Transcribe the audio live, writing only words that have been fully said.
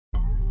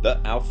The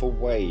Alpha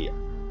Way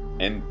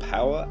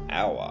Empower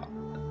Hour.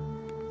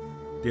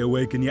 The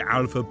Awaken Your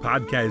Alpha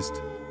podcast.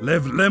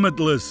 Live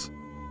limitless.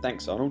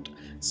 Thanks, Arnold.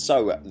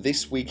 So,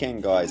 this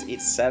weekend, guys,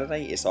 it's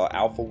Saturday. It's our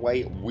Alpha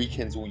Way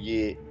Weekends All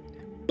Year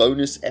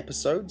bonus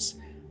episodes.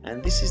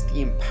 And this is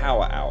the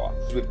Empower Hour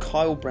with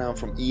Kyle Brown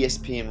from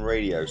ESPN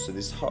Radio. So,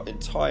 this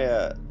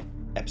entire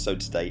episode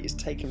today is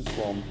taken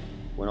from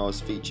when I was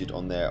featured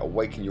on their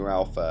Awaken Your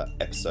Alpha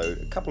episode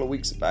a couple of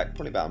weeks back,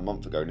 probably about a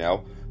month ago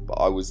now. But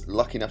I was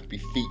lucky enough to be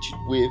featured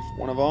with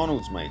one of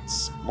Arnold's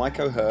mates, Mike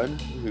O'Hearn,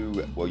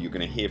 who, well, you're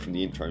going to hear from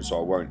the intro, so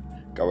I won't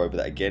go over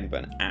that again,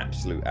 but an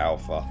absolute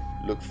alpha.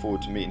 Look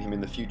forward to meeting him in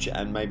the future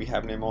and maybe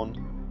having him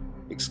on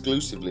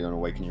exclusively on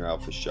Awaken Your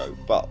Alpha show.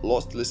 But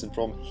lots to listen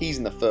from. He's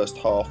in the first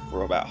half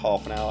for about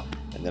half an hour,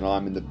 and then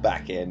I'm in the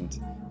back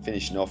end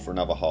finishing off for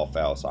another half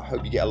hour. So I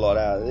hope you get a lot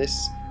out of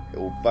this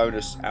little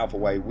bonus Alpha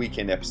Way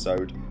weekend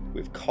episode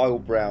with Kyle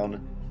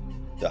Brown,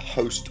 the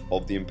host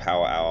of the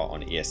Empower Hour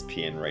on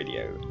ESPN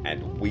Radio,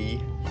 and we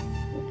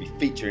will be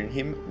featuring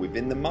him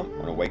within the month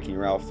on Awaken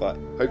Your Alpha.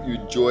 Hope you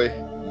enjoy.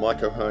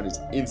 Mike O'Hearn is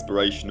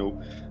inspirational,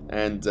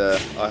 and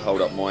I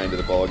hold up my end of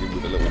the bargain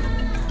with a little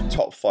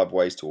top 5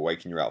 ways to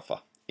awaken your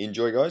alpha.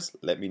 Enjoy, guys.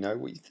 Let me know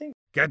what you think.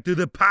 Get to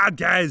the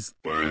podcast.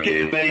 Work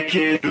it, make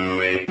it,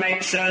 do it.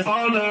 Makes us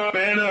harder,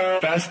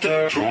 better,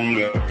 faster,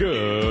 stronger.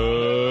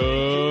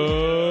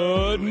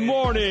 Good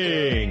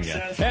morning,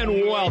 and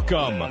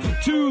welcome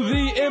to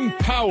the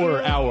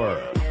Empower Hour,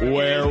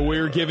 where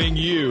we're giving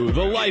you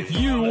the life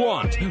you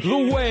want,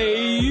 the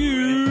way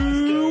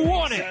you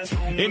want it.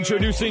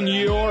 Introducing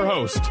your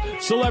host,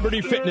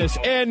 celebrity fitness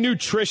and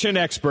nutrition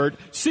expert,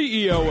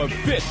 CEO of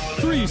Fit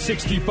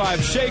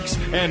 365 Shakes,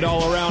 and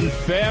all-around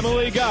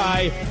family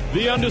guy,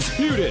 the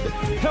undisputed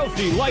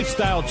healthy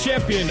lifestyle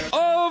champion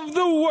of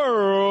the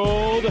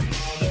world,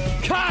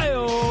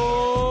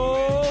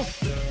 Kyle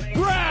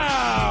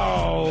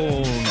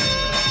Brown.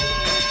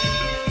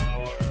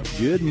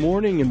 Good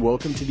morning and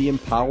welcome to the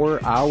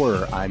Empower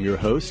Hour. I'm your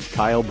host,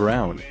 Kyle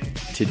Brown.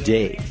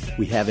 Today,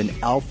 we have an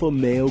alpha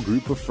male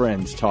group of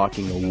friends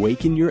talking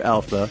Awaken Your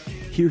Alpha,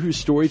 hear whose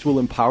stories will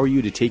empower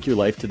you to take your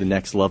life to the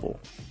next level.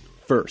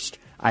 First,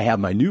 I have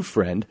my new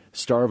friend,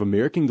 star of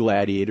American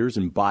Gladiators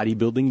and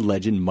bodybuilding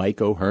legend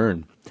Mike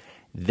O'Hearn.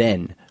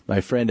 Then,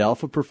 my friend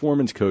alpha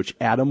performance coach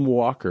Adam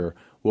Walker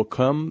will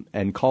come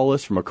and call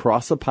us from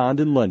across the pond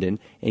in London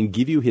and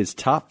give you his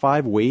top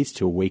 5 ways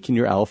to awaken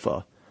your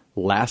alpha.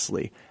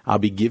 Lastly, I'll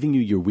be giving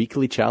you your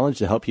weekly challenge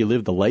to help you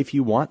live the life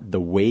you want the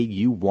way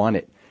you want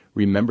it.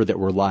 Remember that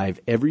we're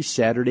live every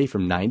Saturday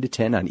from 9 to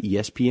 10 on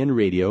ESPN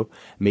Radio.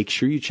 Make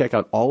sure you check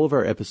out all of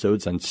our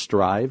episodes on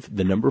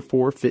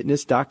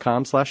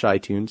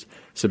strive4fitness.com/iTunes.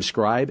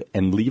 Subscribe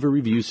and leave a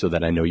review so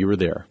that I know you were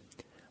there.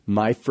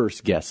 My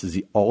first guest is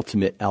the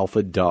ultimate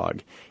alpha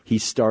dog. He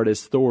starred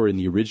as Thor in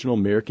the original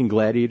American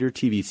Gladiator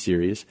TV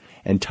series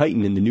and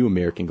Titan in the new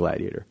American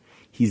Gladiator.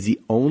 He's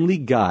the only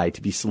guy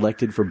to be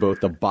selected for both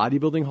the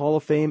Bodybuilding Hall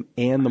of Fame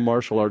and the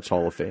Martial Arts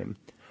Hall of Fame.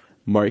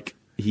 Mike,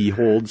 he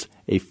holds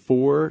a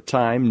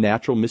 4-time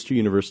Natural Mr.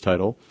 Universe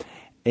title,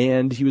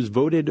 and he was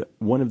voted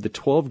one of the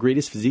 12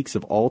 greatest physiques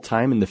of all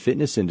time in the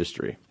fitness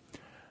industry.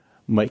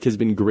 Mike has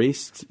been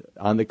graced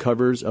on the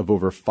covers of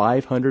over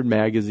 500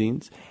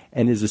 magazines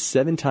and is a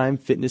 7-time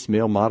Fitness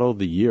Male Model of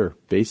the Year.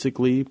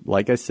 Basically,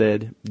 like I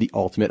said, the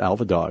ultimate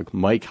alpha dog.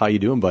 Mike, how you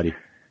doing, buddy?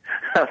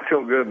 I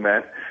feel good,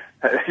 man.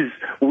 It's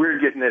weird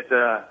getting it,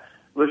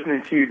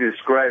 listening to you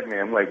describe me.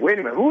 I'm like, wait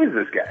a minute, who is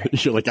this guy?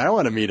 You're like, I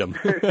want to meet him.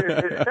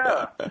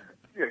 Yeah.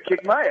 You're gonna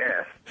kick my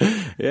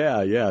ass.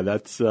 Yeah.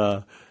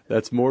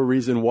 That's more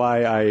reason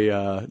why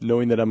I,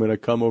 knowing that I'm going to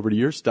come over to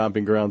your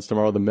stomping grounds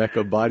tomorrow, the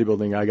Mecca of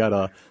Bodybuilding, I got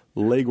a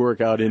leg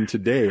workout in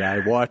today. I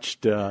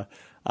watched on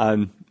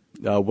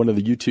one of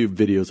the YouTube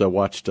videos, I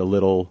watched a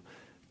little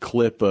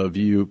clip of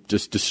you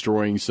just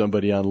destroying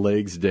somebody on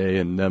legs day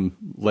and them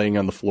laying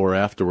on the floor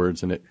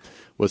afterwards, and it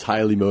was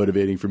highly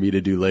motivating for me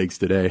to do legs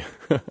today.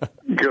 Good.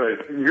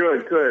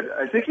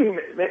 I think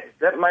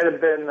that might have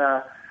been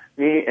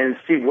me and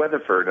Steve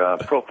Weatherford,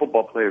 pro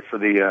football player for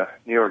the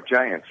New York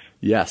Giants.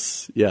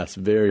 Yes,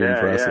 very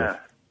impressive. Yeah.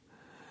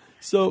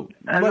 So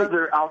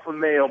another alpha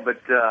male, but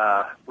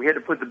we had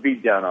to put the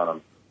beat down on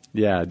him.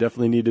 Yeah,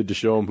 definitely needed to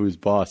show him who's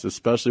boss,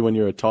 especially when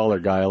you're a taller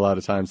guy. A lot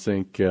of times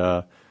think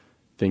that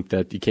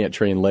you can't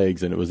train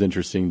legs, and it was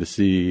interesting to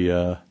see,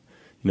 you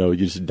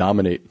just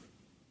dominate.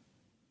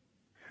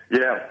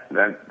 Yeah,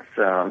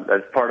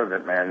 that's part of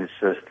it, man. It's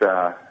just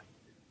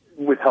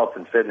with health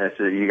and fitness,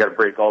 you got to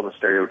break all the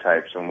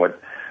stereotypes and what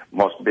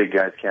most big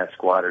guys can't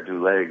squat or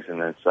do legs,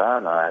 and it's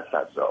no, that's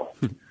not so.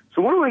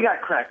 So what do we got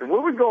cracking? Where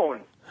are we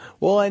going?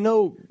 Well, I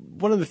know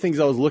one of the things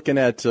I was looking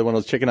at when I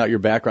was checking out your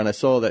background, I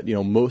saw that,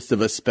 most of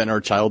us spent our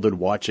childhood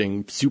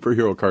watching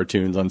superhero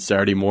cartoons on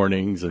Saturday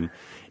mornings, and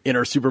in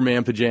our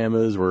Superman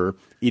pajamas, we're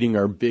eating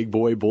our big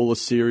boy bowl of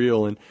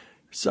cereal. And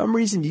for some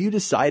reason, you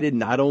decided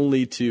not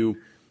only to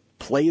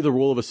play the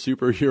role of a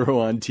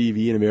superhero on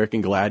TV in American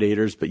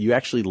Gladiators, but you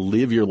actually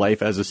live your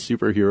life as a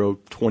superhero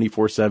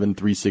 24/7,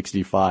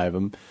 365.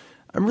 I'm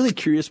really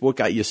curious what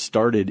got you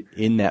started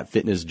in that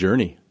fitness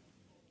journey.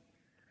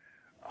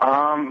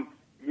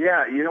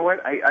 Yeah, you know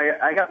what?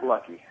 I got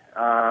lucky.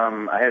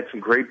 I had some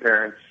great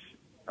parents,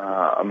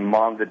 a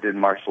mom that did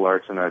martial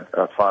arts and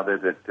a father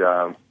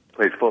that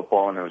played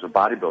football, and there was a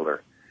bodybuilder.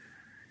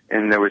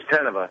 And there was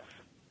 10 of us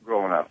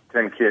growing up,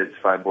 10 kids,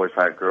 5 boys,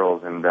 5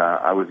 girls, and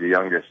I was the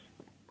youngest.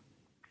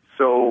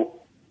 So,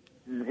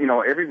 you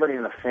know, everybody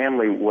in the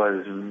family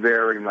was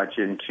very much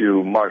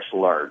into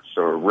martial arts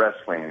or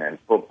wrestling and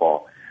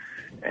football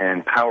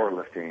and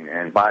powerlifting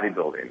and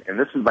bodybuilding. And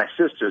this is my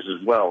sisters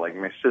as well. Like,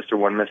 my sister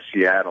won Miss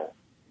Seattle.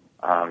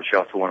 She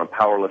also won a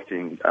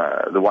powerlifting,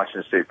 the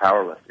Washington State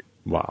powerlifting.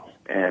 Wow.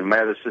 And my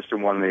other sister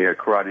won the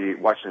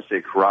Washington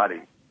State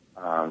karate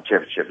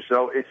championship.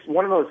 So it's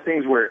one of those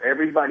things where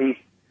everybody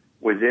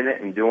was in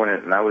it and doing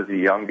it, and I was the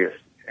youngest.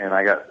 And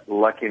I got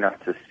lucky enough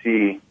to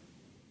see,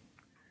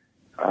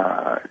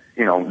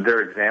 you know,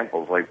 their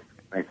examples. Like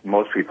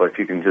most people, if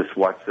you can just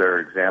watch their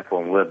example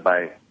and live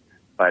by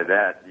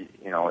that,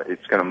 you know,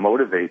 it's going to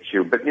motivate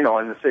you. But, you know,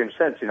 in the same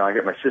sense, you know, I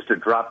got my sister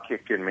drop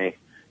kicking me,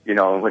 you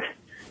know,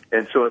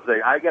 and so it's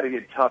like I got to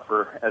get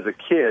tougher as a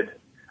kid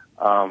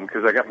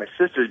because I got my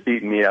sisters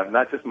beating me up,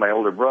 not just my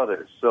older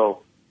brothers.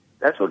 So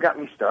that's what got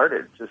me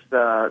started, just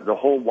the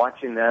whole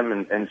watching them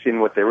and seeing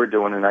what they were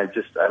doing, and I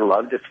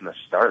loved it from the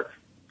start.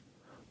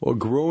 Well,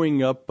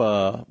 growing up,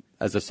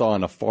 as I saw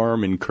on a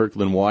farm in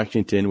Kirkland,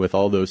 Washington, with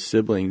all those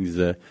siblings,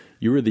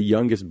 you were the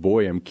youngest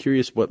boy. I'm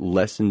curious what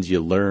lessons you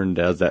learned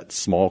as that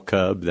small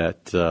cub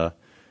that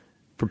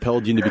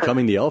propelled you into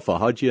becoming the alpha.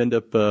 How'd you end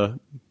up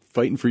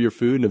fighting for your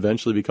food and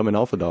eventually become an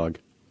alpha dog?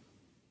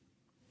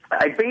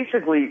 I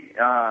basically,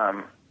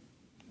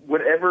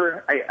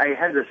 whatever, I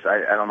had this,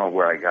 I don't know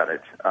where I got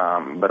it,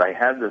 but I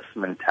had this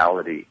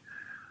mentality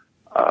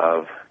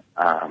of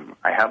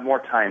I have more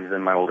time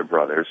than my older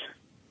brothers.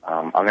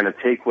 I'm going to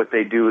take what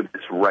they do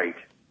that's right,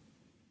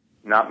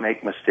 not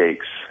make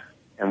mistakes,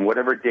 and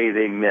whatever day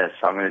they miss,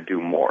 I'm going to do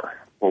more.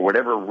 Or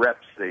whatever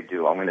reps they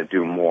do, I'm going to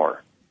do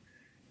more.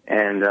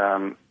 And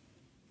I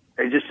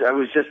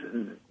was just,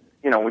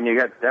 you know, when you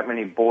got that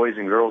many boys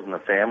and girls in the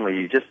family,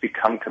 you just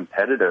become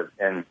competitive.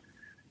 And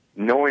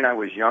knowing I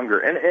was younger,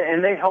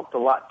 and they helped a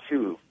lot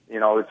too. You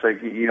know, it's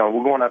like, you know,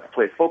 we're going out to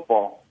play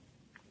football,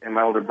 and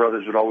my older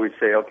brothers would always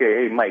say,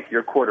 okay, hey, Mike,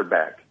 you're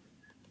quarterback.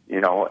 You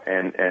know,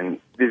 and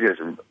these guys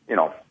are, you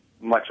know,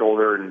 much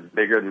older and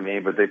bigger than me,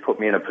 but they put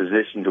me in a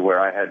position to where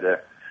I had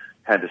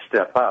to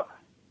step up.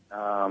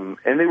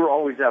 And they were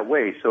always that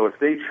way. So if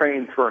they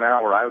trained for an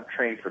hour, I would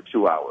train for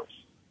 2 hours,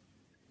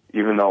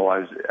 even though I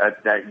was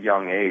at that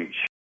young age.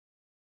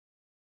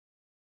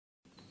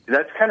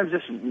 That's kind of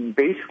just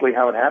basically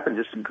how it happened,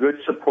 just good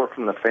support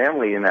from the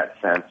family in that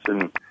sense.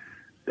 And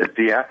that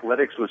the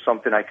athletics was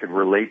something I could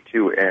relate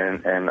to,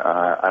 and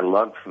I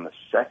loved from the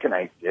second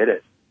I did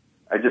it.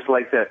 I just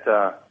like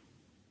that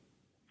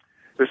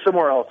there's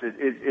somewhere else.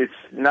 It's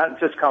not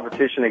just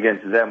competition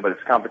against them, but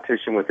it's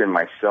competition within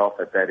myself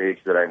at that age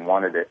that I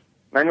wanted it.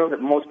 And I know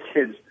that most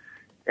kids,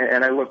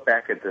 and I look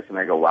back at this and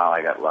I go, wow,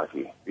 I got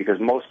lucky. Because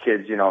most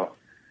kids, you know,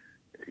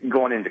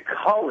 going into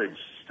college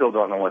still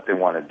don't know what they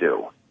want to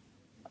do.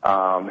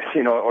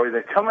 You know, or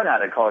they're coming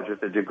out of college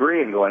with a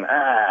degree and going,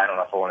 I don't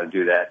know if I want to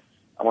do that.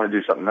 I want to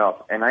do something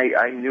else. And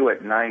I knew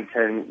at 9,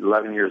 10,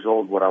 11 years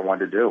old what I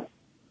wanted to do.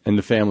 And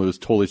the family was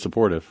totally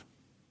supportive.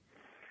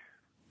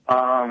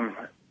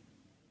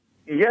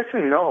 Yes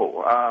and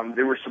no.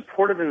 They were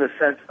supportive in the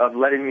sense of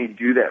letting me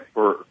do that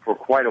for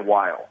quite a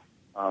while.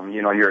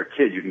 You know, you're a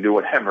kid, you can do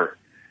whatever.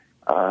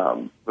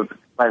 But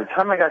by the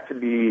time I got to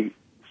be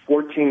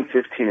 14,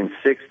 15, and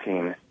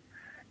 16,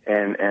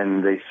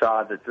 and they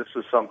saw that this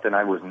was something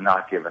I was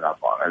not giving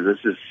up on, or this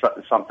is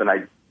something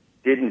I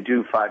didn't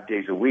do 5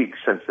 days a week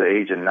since the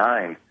age of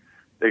 9,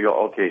 they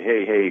go, okay,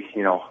 hey,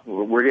 you know,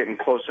 we're getting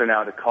closer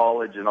now to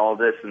college and all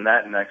this and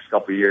that in the next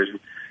couple of years.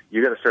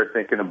 You got to start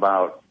thinking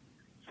about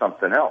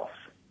something else.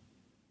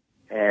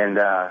 And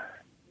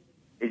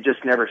it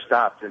just never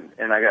stopped.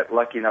 And I got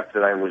lucky enough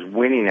that I was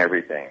winning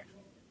everything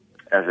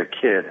as a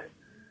kid.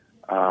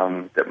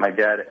 That my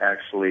dad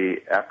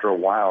actually, after a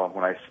while,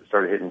 when I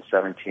started hitting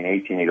 17,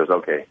 18, he goes,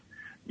 okay,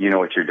 you know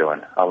what you're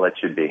doing. I'll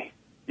let you be.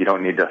 You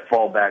don't need to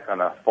fall back on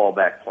a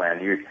fallback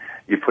plan.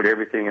 You put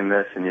everything in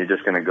this, and you're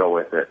just going to go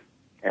with it.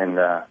 And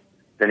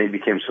then he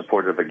became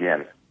supportive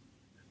again.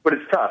 But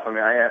it's tough. I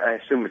mean, I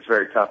assume it's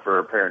very tough for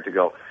a parent to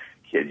go,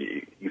 kid,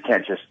 you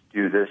can't just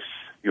do this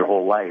your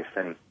whole life.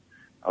 And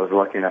I was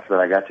lucky enough that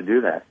I got to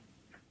do that.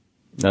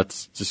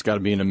 That's just got to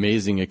be an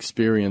amazing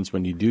experience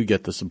when you do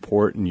get the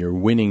support and you're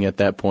winning at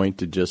that point,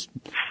 to just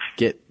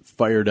get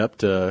fired up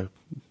to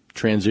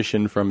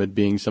transition from it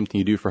being something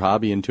you do for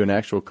hobby into an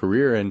actual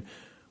career. And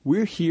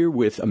we're here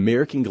with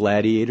American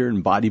Gladiator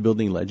and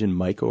bodybuilding legend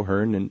Mike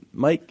O'Hearn. And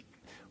Mike,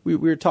 we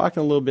were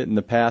talking a little bit in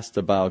the past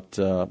about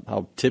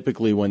how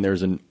typically when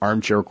there's an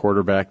armchair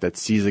quarterback that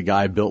sees a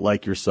guy built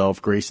like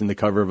yourself gracing the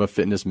cover of a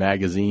fitness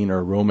magazine or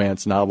a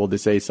romance novel, they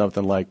say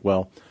something like,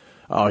 well,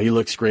 oh, he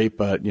looks great,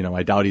 but, you know,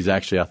 I doubt he's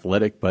actually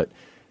athletic. But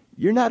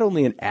you're not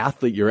only an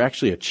athlete, you're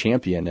actually a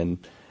champion.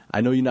 And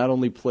I know you not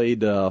only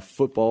played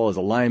football as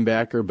a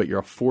linebacker, but you're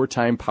a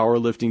 4-time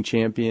powerlifting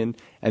champion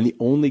and the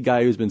only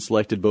guy who's been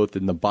selected both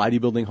in the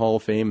Bodybuilding Hall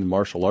of Fame and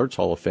Martial Arts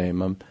Hall of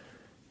Fame. I'm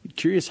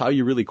curious how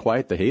you really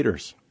quiet the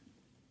haters.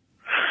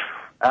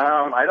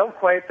 I don't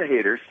quiet the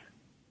haters.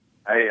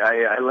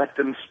 I let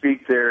them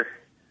speak their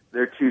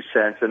 2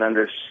 cents and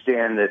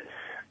understand that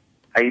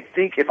I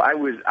think if I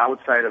was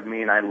outside of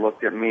me and I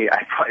looked at me,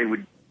 I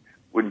probably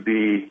would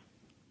be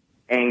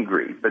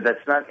angry. But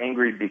that's not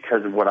angry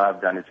because of what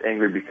I've done. It's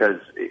angry because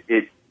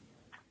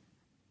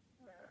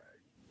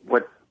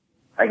what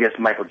I guess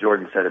Michael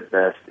Jordan said it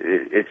best.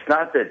 It's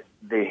not that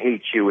they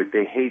hate you.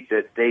 They hate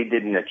that they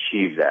didn't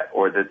achieve that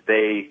or that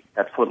they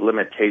have put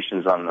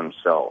limitations on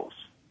themselves.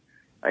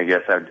 I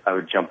guess I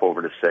would jump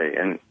over to say.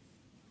 And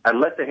I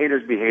let the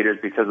haters be haters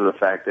because of the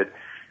fact that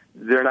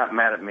they're not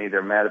mad at me.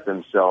 They're mad at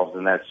themselves,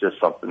 and that's just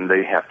something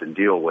they have to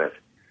deal with.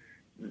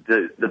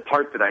 The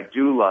part that I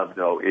do love,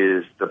 though,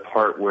 is the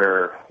part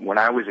where when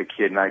I was a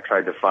kid and I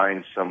tried to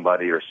find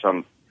somebody or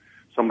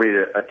somebody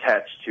to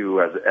attach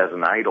to as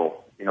an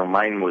idol,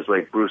 mine was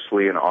like Bruce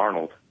Lee and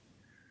Arnold.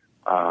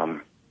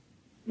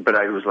 But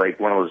I was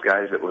like one of those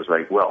guys that was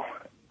like, well,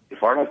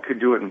 if Arnold could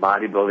do it in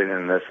bodybuilding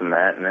and this and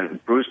that, and then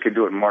Bruce could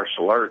do it in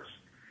martial arts,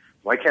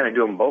 why can't I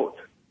do them both?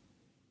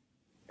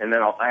 And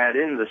then I'll add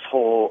in this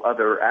whole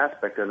other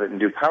aspect of it and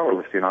do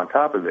powerlifting on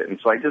top of it. And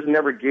so I just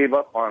never gave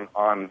up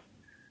on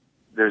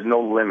there's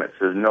no limits.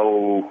 There's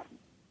no,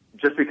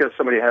 just because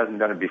somebody hasn't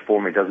done it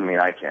before me doesn't mean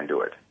I can't do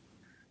it.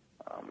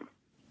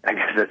 I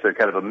guess that's a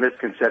kind of a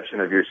misconception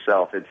of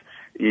yourself. It's,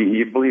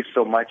 you believe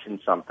so much in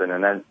something,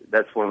 and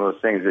that's one of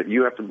those things that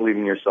you have to believe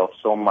in yourself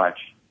so much,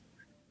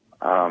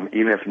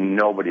 even if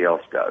nobody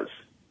else does.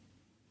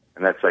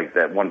 And that's like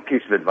that one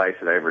piece of advice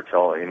that I ever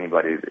tell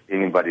anybody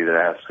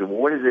that asks, well,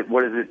 what is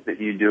it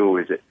that you do?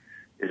 Is it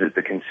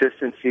the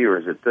consistency, or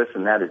is it this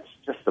and that? It's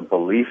just the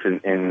belief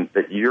in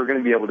that you're going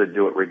to be able to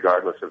do it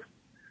regardless of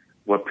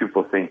what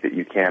people think that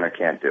you can or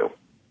can't do.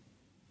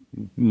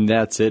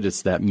 That's it.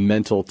 It's that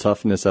mental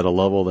toughness at a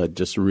level that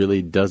just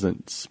really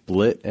doesn't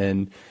split.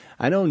 And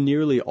I know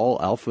nearly all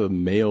alpha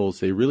males,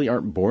 they really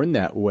aren't born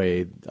that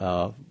way.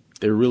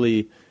 They're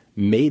really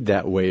made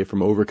that way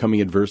from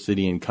overcoming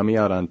adversity and coming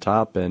out on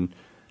top. And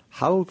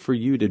how for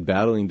you did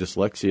battling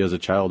dyslexia as a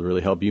child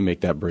really help you make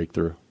that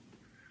breakthrough?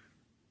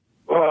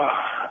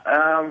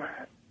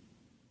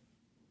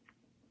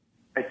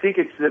 I think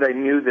it's that I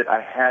knew that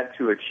I had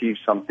to achieve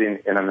something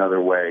in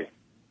another way.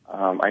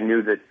 I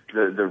knew that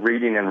the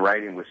reading and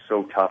writing was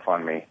so tough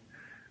on me.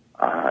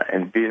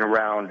 And being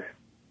around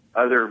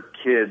other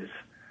kids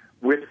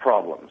with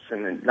problems,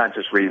 and not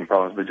just reading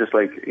problems, but just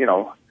like,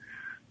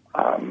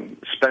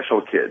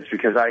 special kids,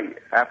 because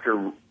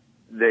after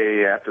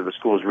the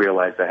schools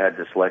realized I had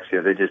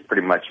dyslexia, they just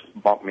pretty much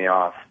bumped me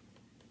off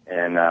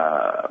and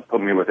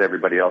put me with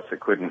everybody else that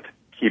couldn't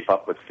keep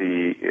up with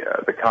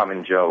the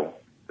common Joe,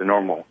 the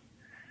normal.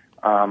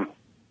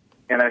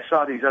 And I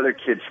saw these other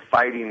kids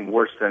fighting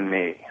worse than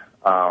me,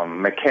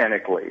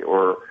 mechanically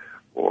or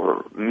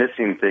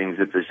missing things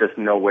that there's just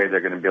no way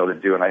they're going to be able to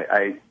do. And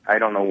I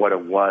don't know what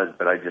it was,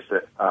 but I just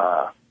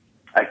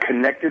I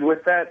connected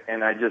with that,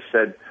 and I just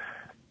said,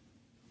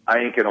 I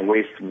ain't going to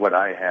waste what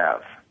I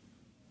have.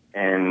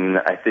 And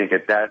I think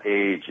at that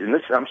age, and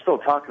this, I'm still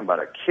talking about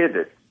a kid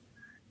that's,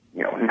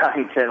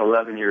 9, 10,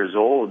 11 years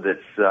old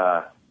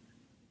that's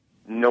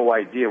no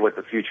idea what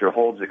the future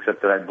holds,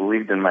 except that I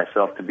believed in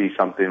myself to be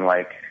something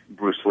like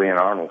Bruce Lee and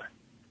Arnold.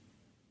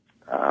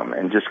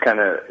 And just kind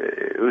of,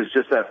 it was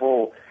just that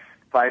whole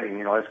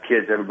fighting, as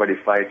kids, everybody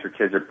fights, or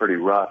kids are pretty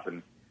rough.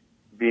 And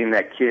being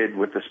that kid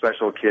with the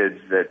special kids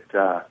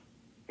that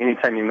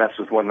anytime you mess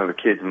with one of the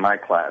kids in my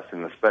class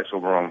in the special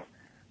room,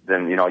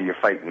 then, you're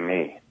fighting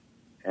me.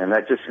 And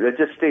that just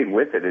stayed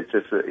with it. It's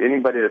just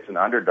anybody that's an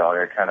underdog,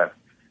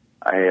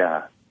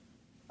 I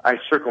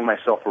circle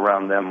myself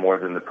around them more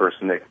than the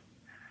person that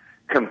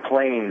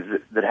complains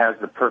that has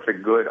the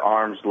perfect good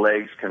arms,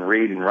 legs, can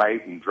read and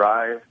write and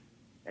drive.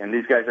 And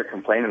these guys are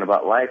complaining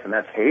about life, and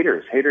that's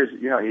haters. Haters,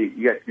 you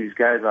got these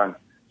guys on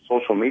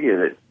social media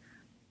that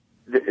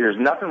there's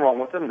nothing wrong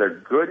with them. They're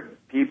good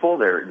people.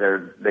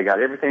 They got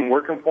everything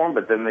working for them,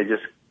 but then they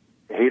just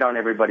hate on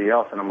everybody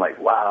else. And I'm like,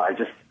 wow,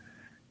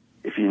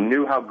 if you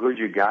knew how good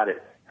you got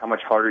it, how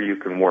much harder you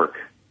can work.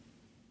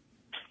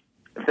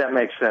 If that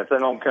makes sense. I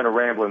know I'm kind of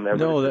rambling there.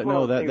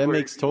 That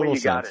makes total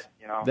sense.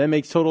 That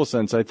makes total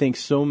sense. I think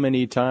so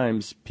many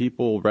times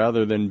people,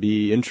 rather than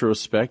be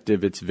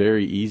introspective, it's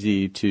very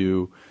easy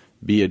to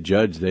be a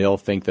judge. They all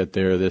think that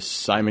they're this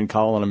Simon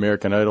Cowell on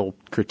American Idol,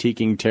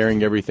 critiquing,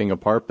 tearing everything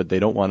apart, but they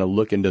don't want to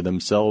look into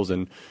themselves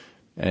and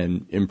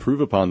improve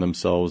upon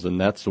themselves.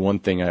 And that's the one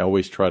thing I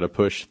always try to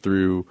push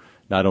through,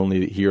 not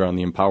only here on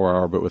the Empower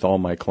Hour, but with all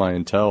my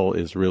clientele,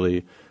 is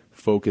really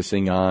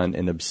focusing on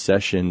an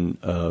obsession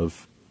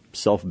of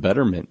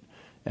self-betterment,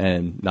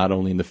 and not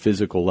only in the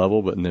physical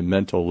level, but in the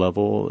mental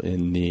level,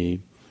 in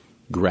the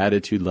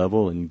gratitude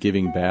level, and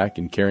giving back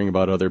and caring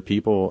about other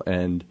people.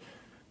 And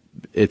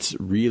it's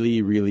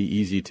really, really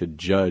easy to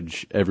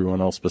judge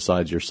everyone else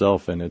besides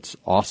yourself. And it's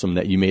awesome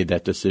that you made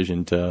that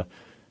decision to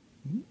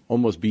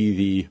almost be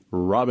the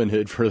Robin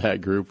Hood for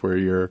that group, where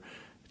you're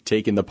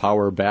taking the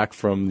power back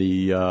from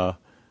the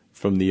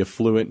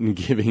affluent and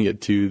giving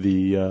it to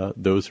the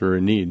those who are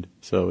in need.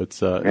 So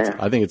it's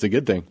I think it's a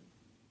good thing.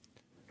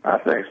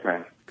 Thanks,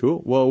 man.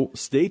 Cool. Well,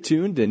 stay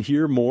tuned and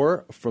hear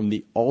more from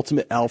the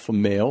ultimate alpha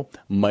male,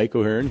 Mike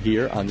O'Hearn,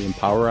 here on the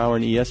Empower Hour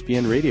on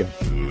ESPN Radio.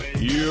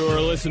 You're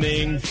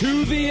listening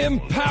to the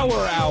Empower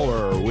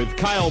Hour with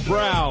Kyle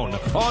Brown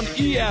on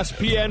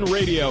ESPN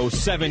Radio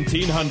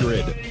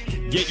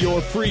 1700. Get your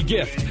free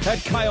gift at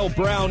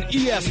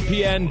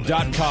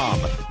KyleBrownESPN.com.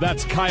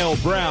 That's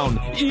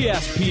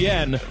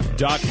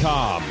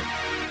KyleBrownESPN.com.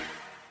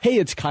 Hey,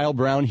 it's Kyle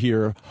Brown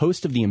here,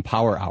 host of the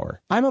Empower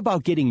Hour. I'm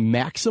about getting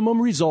maximum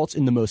results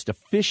in the most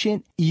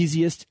efficient,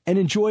 easiest, and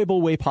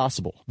enjoyable way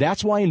possible.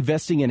 That's why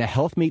investing in a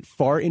HealthMate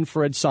Far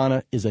Infrared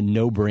Sauna is a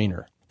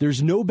no-brainer.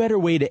 There's no better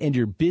way to end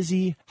your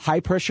busy,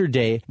 high-pressure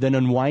day than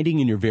unwinding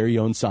in your very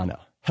own sauna.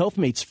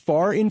 HealthMate's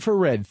Far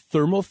Infrared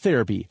Thermal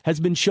Therapy has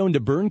been shown to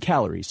burn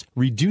calories,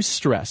 reduce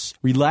stress,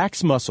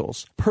 relax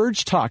muscles,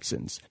 purge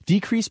toxins,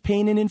 decrease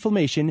pain and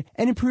inflammation,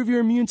 and improve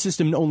your immune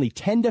system in only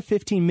 10 to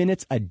 15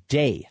 minutes a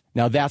day.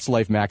 Now that's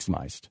life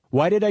maximized.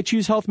 Why did I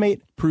choose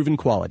HealthMate? Proven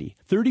quality.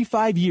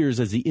 35 years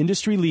as the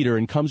industry leader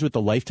and comes with a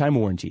lifetime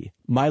warranty.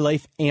 My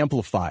life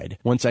amplified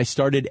once I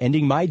started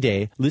ending my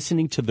day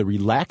listening to the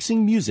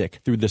relaxing music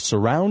through the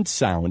surround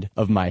sound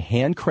of my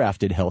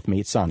handcrafted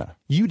HealthMate sauna.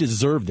 You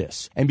deserve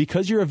this. And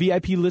because you're a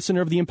VIP listener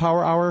of the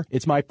Empower Hour,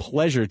 it's my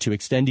pleasure to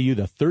extend to you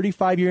the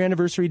 35-year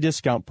anniversary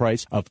discount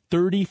price of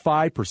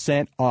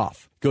 35%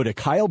 off. Go to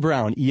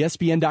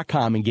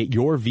KyleBrownESPN.com and get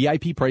your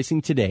VIP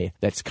pricing today.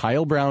 That's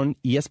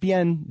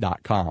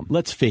KyleBrownESPN.com.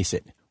 Let's face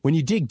it, when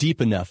you dig deep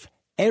enough,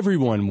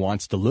 everyone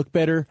wants to look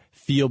better,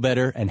 feel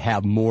better, and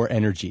have more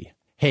energy.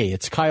 Hey,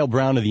 it's Kyle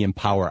Brown of the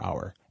Empower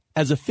Hour.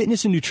 As a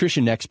fitness and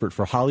nutrition expert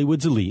for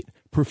Hollywood's elite,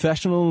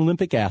 professional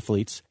Olympic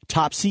athletes,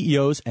 top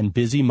CEOs, and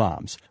busy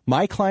moms,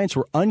 my clients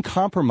were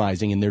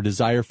uncompromising in their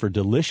desire for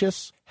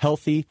delicious,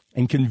 healthy,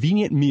 and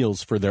convenient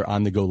meals for their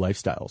on-the-go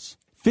lifestyles.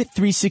 Fit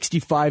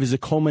 365 is a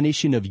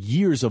culmination of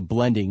years of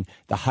blending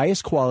the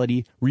highest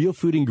quality, real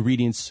food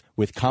ingredients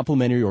with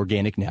complementary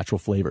organic natural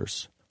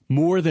flavors.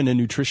 More than a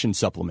nutrition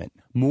supplement,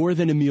 more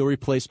than a meal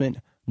replacement,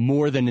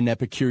 more than an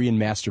Epicurean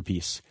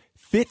masterpiece.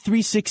 Fit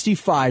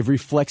 365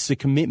 reflects the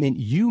commitment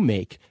you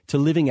make to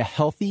living a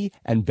healthy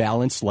and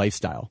balanced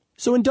lifestyle.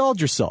 So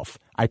indulge yourself.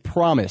 I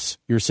promise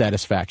your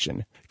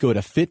satisfaction. Go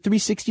to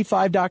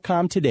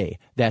fit365.com today.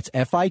 That's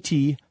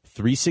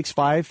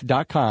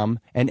FIT365.com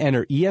and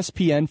enter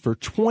ESPN for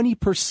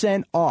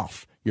 20%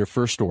 off your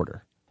first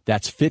order.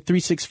 That's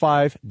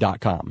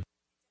fit365.com.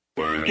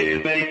 Work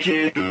it, make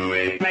it, do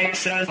it.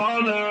 Makes us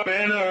harder,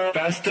 better,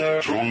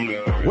 faster,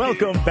 stronger.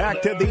 Welcome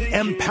back to the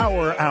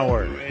Empower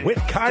Hour with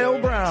Kyle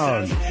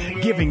Brown,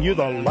 giving you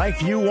the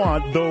life you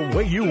want the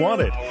way you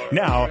want it.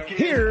 Now,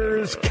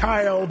 here's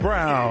Kyle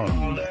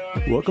Brown.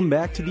 Welcome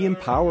back to the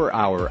Empower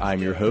Hour.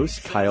 I'm your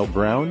host, Kyle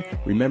Brown.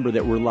 Remember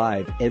that we're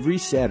live every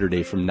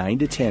Saturday from 9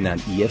 to 10 on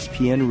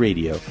ESPN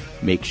Radio.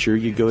 Make sure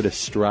you go to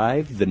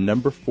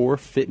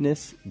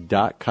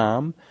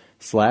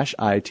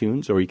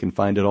strive4fitness.com/iTunes, or you can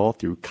find it all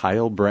through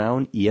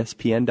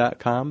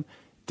KyleBrownESPN.com.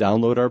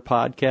 Download our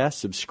podcast,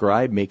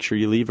 subscribe, make sure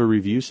you leave a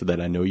review so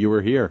that I know you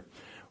were here.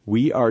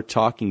 We are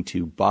talking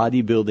to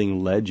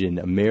bodybuilding legend,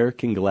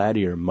 American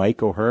Gladiator,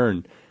 Mike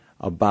O'Hearn,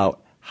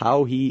 about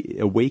how he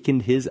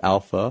awakened his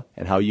alpha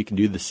and how you can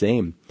do the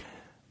same.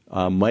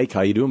 Mike,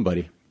 how you doing,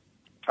 buddy?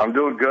 I'm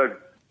doing good.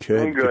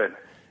 Doing good.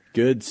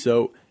 Good.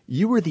 So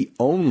you were the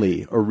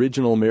only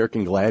original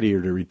American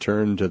Gladiator to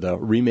return to the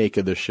remake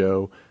of the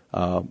show,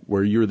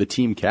 where you were the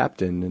team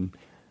captain. And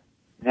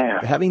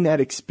having that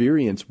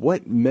experience,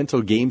 what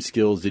mental game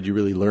skills did you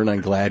really learn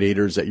on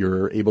Gladiators that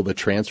you're able to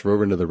transfer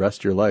over into the rest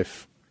of your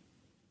life?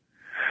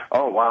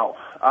 Oh, wow.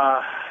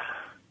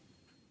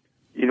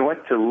 You know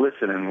what? To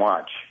listen and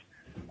watch.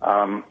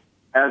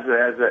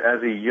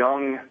 As a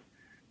young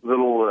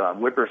little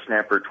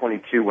whippersnapper,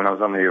 22, when I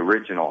was on the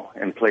original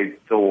and played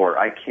Thor,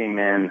 I came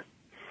in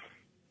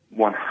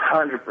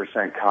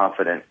 100%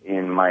 confident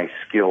in my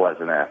skill as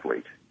an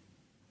athlete.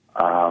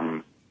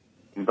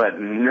 But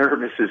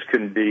nervous as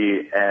can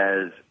be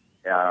as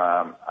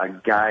a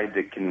guy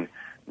that can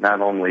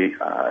not only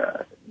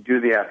do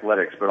the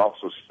athletics, but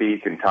also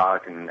speak and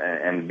talk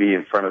and be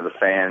in front of the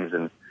fans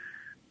and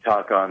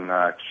talk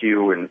on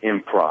cue and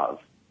improv.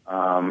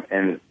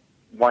 And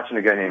watching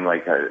a guy named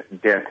like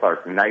Dan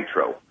Clark,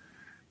 Nitro,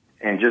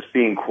 and just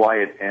being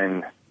quiet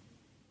and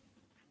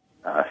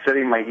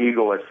setting my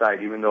ego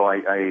aside, even though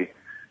I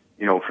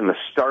from the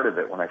start of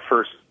it, when I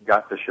first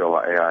got the show,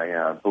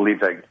 I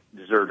believed I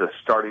deserved a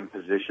starting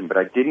position, but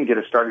I didn't get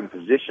a starting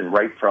position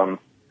right from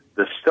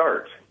the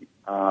start.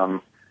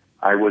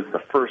 I was the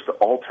first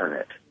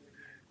alternate,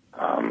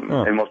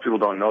 and most people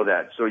don't know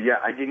that. So, yeah,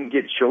 I didn't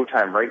get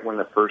showtime right when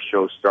the first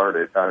show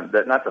started.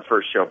 Not the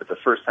first show, but the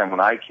first time when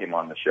I came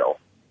on the show.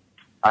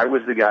 I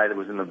was the guy that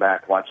was in the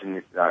back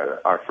watching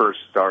our first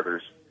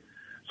starters.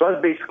 So I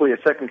was basically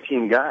a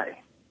second-team guy,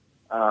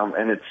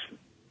 and it's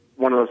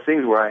one of those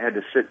things where I had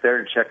to sit there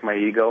and check my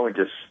ego and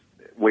just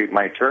wait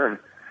my turn.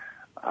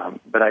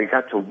 But I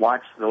got to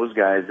watch those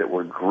guys that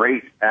were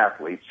great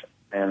athletes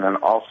and then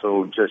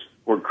also just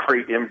were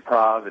great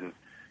improv and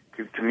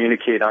could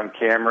communicate on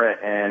camera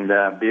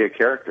and be a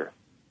character.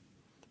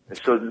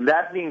 So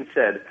that being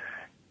said,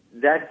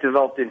 that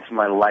developed into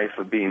my life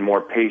of being more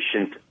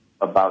patient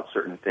about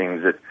certain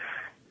things that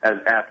as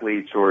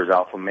athletes or as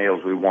alpha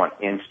males, we want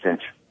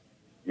instant,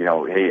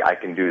 hey, I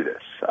can do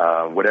this.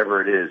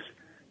 Whatever it is,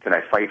 can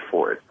I fight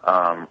for it?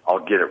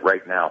 I'll get it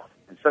right now.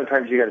 And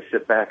sometimes you got to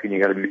sit back and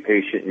you got to be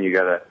patient and you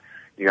got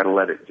to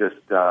let it just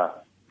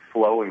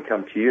flow and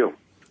come to you.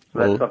 So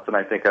that's something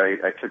I think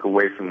I took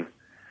away from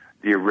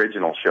the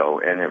original show,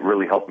 and it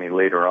really helped me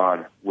later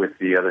on with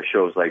the other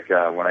shows, like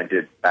when I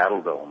did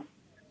Battle Dome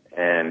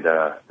and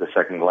the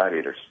Second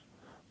Gladiators.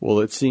 Well,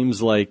 it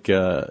seems like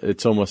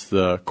it's almost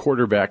the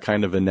quarterback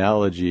kind of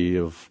analogy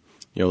of,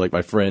 like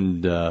my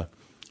friend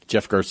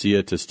Jeff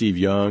Garcia to Steve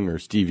Young or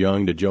Steve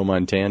Young to Joe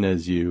Montana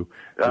as you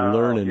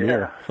learn and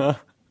mirror.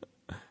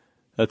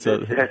 That's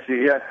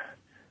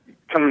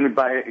coming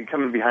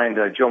behind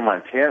Joe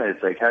Montana.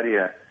 It's like, how do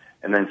you?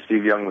 And then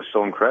Steve Young was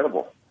so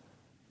incredible.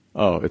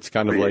 Oh, it's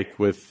kind of like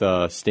with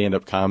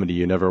stand-up comedy.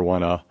 You never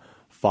want to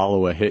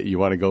follow a hit. You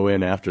want to go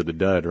in after the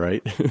dud,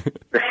 right?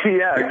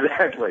 Yeah,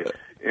 exactly.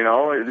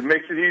 It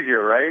makes it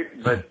easier,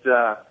 right? But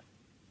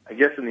I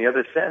guess in the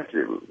other sense,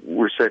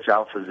 we're such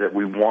alphas that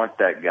we want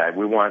that guy.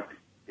 We want,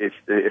 if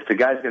the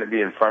guy's going to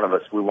be in front of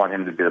us, we want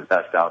him to be the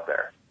best out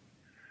there.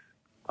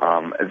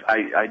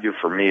 I do,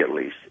 for me at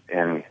least.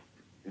 And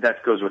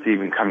that goes with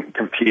even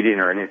competing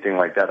or anything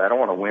like that. I don't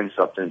want to win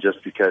something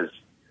just because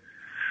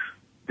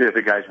the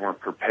other guys weren't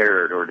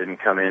prepared or didn't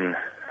come in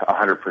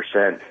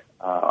 100%.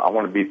 I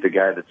want to beat the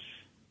guy that's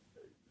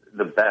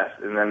the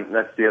best. And then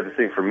that's the other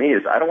thing for me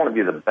is I don't want to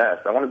be the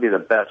best. I want to be the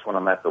best when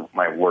I'm at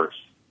my worst.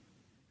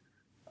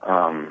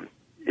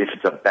 If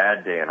it's a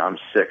bad day and I'm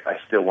sick, I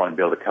still want to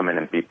be able to come in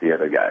and beat the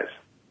other guys.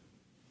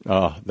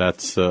 Oh,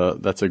 that's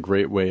a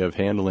great way of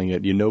handling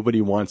it.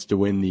 Nobody wants to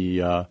win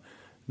the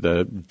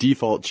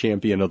default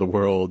champion of the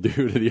world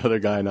due to the other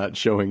guy not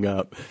showing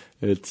up.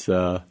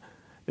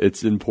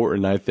 It's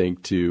important, I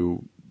think,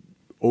 to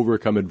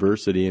overcome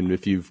adversity, and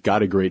if you've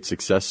got a great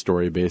success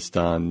story based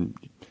on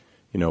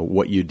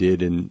what you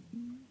did, and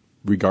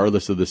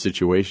regardless of the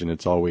situation,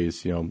 it's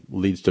always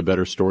leads to a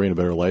better story and a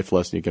better life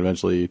lesson you can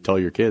eventually tell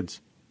your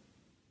kids.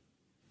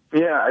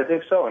 Yeah, I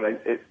think so,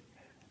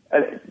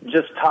 and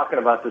just talking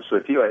about this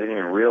with you, I didn't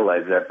even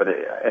realize that, but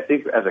I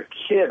think as a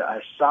kid,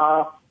 I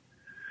saw,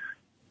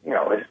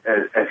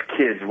 as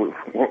kids,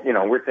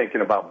 we're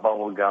thinking about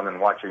bubble gum and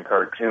watching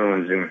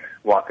cartoons and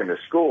walking to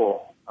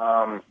school.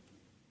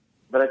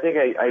 But I think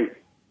I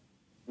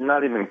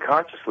not even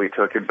consciously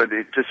took it, but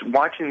just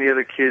watching the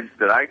other kids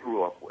that I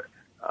grew up with,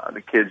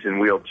 the kids in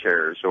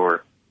wheelchairs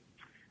or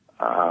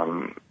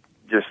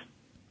just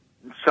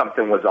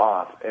something was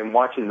off, and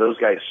watching those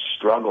guys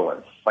struggle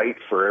and fight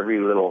for every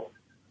little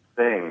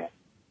thing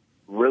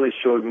really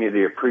showed me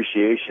the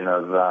appreciation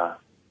of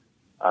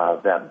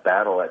that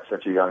battle at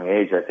such a young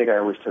age. I think I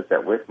always took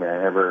that with me.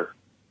 I never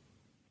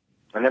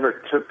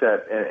took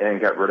that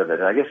and got rid of it.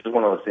 And I guess it's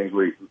one of those things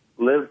where you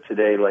live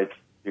today like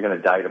you're going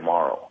to die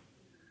tomorrow,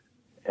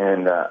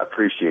 and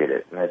appreciate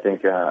it. And I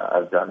think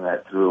I've done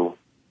that through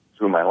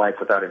my life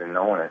without even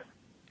knowing it.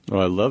 Oh,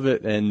 I love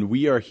it. And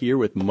we are here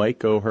with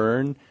Mike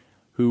O'Hearn,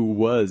 who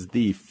was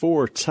the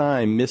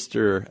 4-time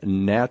Mr.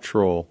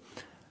 Natural,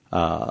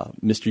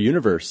 Mr.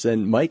 Universe.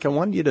 And Mike, I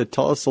wanted you to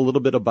tell us a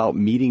little bit about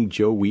meeting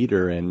Joe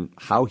Weider and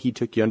how he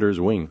took you under his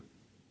wing.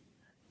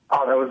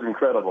 Oh, that was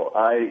incredible.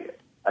 I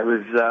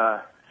was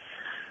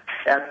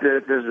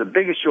there's the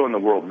biggest show in the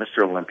world,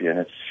 Mr. Olympia, and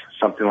it's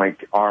something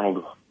like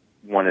Arnold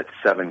won it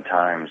 7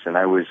 times. And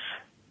I was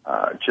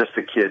just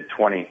a kid,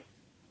 20,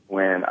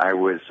 when I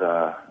was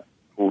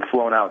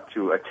flown out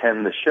to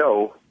attend the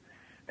show,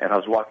 and I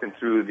was walking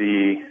through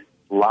the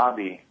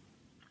lobby,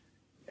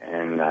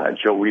 and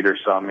Joe Weider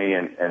saw me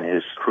and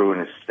his crew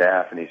and his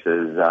staff, and he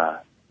says,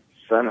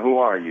 "Son, who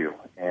are you?"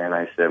 And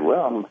I said,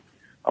 "Well,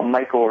 I'm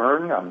Mike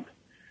O'Hearn. I'm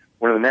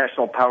one of the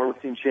national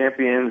powerlifting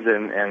champions,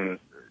 and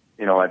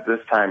at this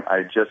time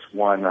I just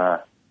won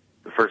the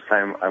first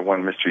time I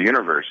won Mr.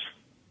 Universe,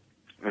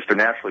 Mr.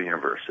 Natural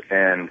Universe."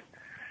 And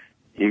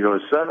he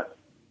goes, "Son,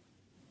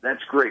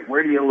 that's great.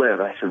 Where do you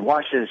live?" I said,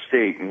 "Washington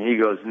State." And he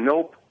goes,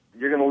 "Nope,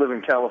 you're going to live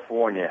in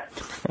California.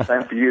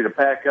 Time for you to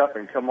pack up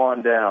and come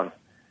on down."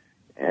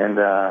 And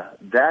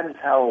that's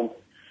how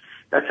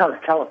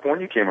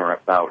California came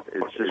about.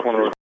 It's just one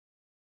of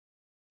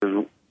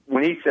those.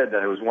 When he said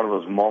that, it was one of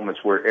those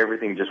moments where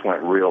everything just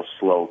went real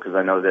slow, because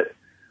I know that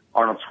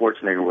Arnold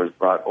Schwarzenegger was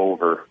brought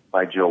over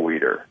by Joe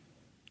Weider,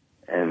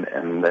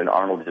 and then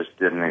Arnold just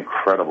did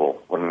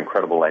what an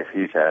incredible life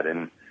he's had.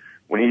 And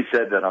when he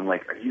said that, I'm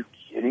like, "Are you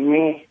kidding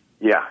me?"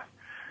 Yeah.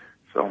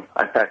 So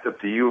I packed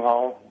up the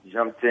U-Haul,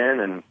 jumped in,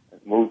 and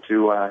moved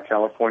to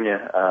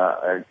California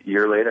a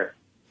year later.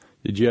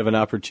 Did you have an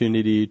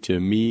opportunity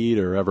to meet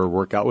or ever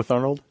work out with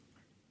Arnold?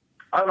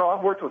 I don't know.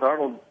 I've worked with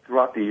Arnold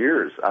throughout the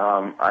years.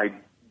 I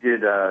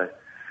did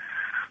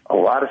a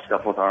lot of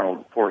stuff with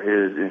Arnold for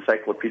his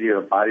Encyclopedia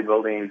of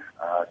Bodybuilding,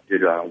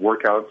 did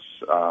workouts,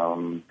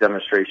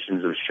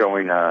 demonstrations of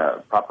showing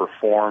proper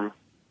form,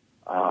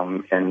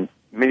 and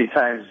many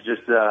times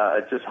just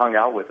hung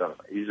out with him.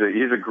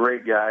 He's a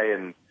great guy,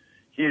 and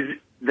he's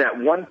that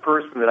one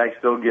person that I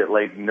still get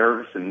like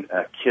nervous and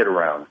a kid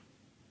around.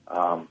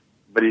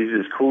 But he's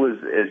as cool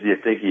as you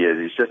think he is.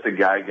 He's just a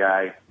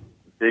guy,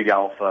 big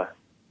alpha,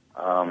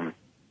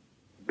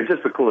 but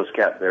just the coolest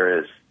cat there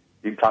is.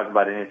 You can talk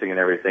about anything and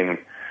everything.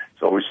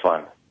 It's always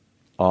fun.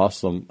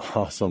 Awesome.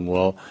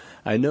 Well,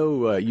 I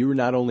know you were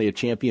not only a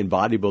champion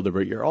bodybuilder,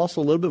 but you're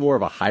also a little bit more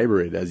of a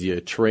hybrid as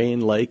you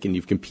train and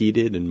you've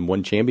competed and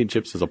won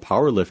championships as a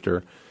power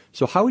lifter.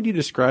 So how would you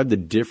describe the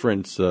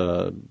difference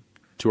to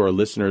our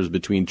listeners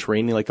between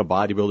training like a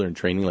bodybuilder and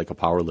training like a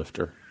power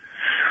lifter?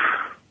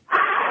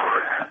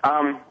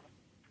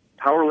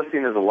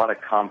 Powerlifting is a lot of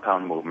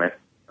compound movement,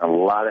 a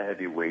lot of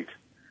heavy weight,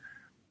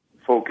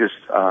 focused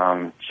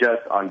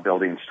just on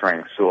building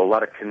strength. So a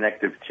lot of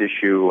connective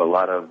tissue, a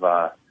lot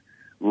of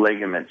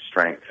ligament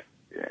strength.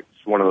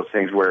 It's one of those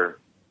things where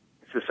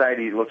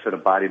society looks at a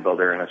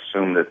bodybuilder and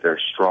assumes that they're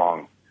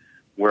strong,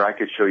 where I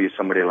could show you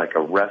somebody like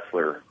a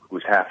wrestler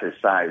who's half his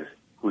size,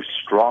 who's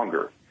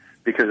stronger,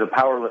 because a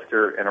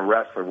powerlifter and a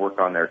wrestler work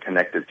on their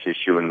connective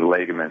tissue and the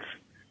ligaments.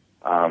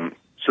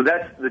 So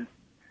that's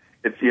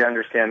if you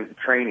understand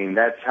training,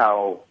 that's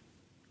how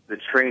the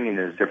training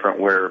is different,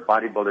 where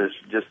bodybuilders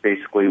just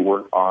basically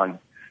work on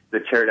the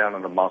tear down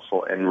of the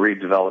muscle and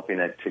redeveloping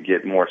it to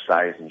get more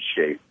size and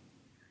shape.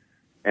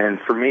 And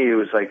for me, it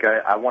was like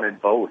I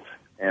wanted both.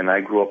 And I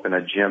grew up in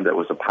a gym that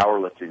was a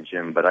powerlifting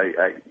gym, but I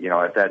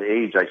at that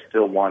age, I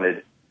still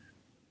wanted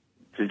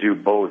to do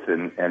both.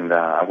 And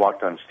I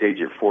walked on stage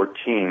at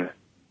 14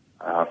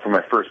 for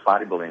my first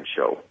bodybuilding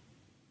show,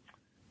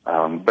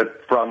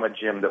 but from a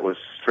gym that was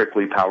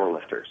strictly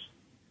powerlifters.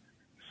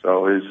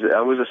 So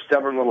I was a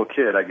stubborn little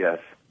kid, I guess.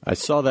 I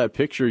saw that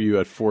picture of you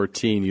at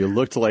 14. You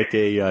looked like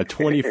a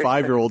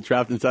 25-year-old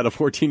trapped inside a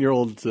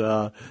 14-year-old,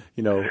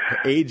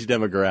 age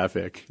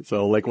demographic.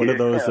 So like one of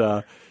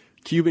those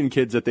Cuban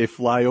kids that they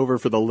fly over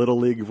for the Little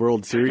League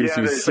World Series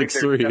who's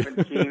 6'3". Like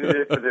 17,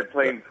 they're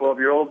playing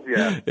 12-year-olds,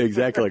 yeah.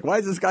 Exactly. Like, why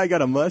has this guy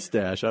got a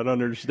mustache? I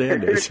don't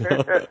understand it. So,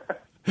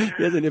 he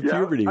hasn't hit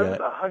puberty yet. I was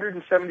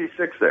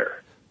 176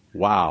 there.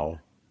 Wow.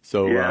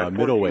 So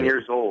middleweight. 14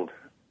 years old.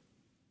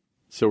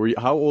 So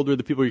how old were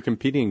the people you're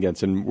competing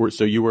against? And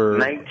so you were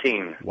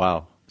 19.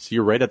 Wow. So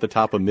you're right at the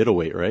top of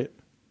middleweight, right?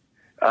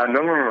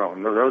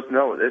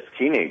 No. It's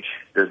teenage.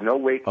 There's no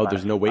weight class. Oh,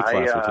 there's no weight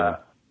class for teen.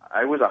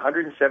 I was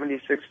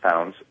 176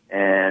 pounds,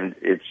 and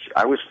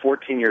I was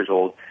 14 years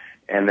old,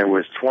 and there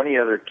was 20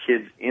 other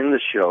kids in the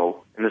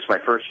show, and this is my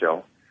first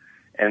show,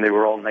 and they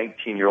were all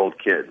 19-year-old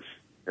kids.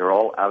 They were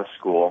all out of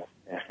school,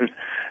 and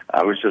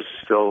I was just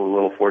still a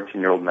little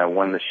 14-year-old, and I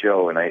won the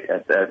show, and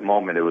at that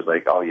moment, it was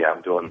like, oh, yeah,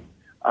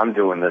 I'm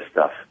doing this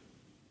stuff.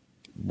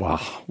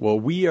 Wow.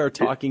 Well, we are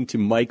talking to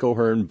Mike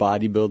O'Hearn,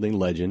 bodybuilding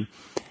legend,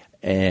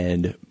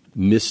 and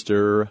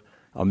Mr.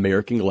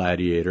 American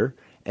Gladiator.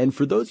 And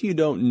for those of you who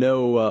don't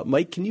know,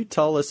 Mike, can you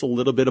tell us a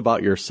little bit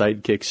about your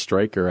sidekick,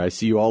 Striker? I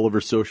see you all over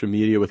social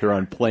media with her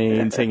on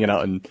planes, hanging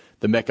out in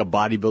the Mecca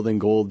Bodybuilding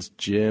Gold's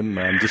gym.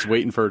 I'm just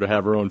waiting for her to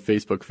have her own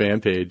Facebook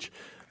fan page.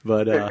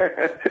 But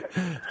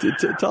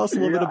tell us a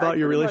little bit about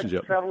your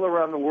relationship. I travel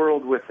around the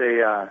world with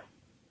a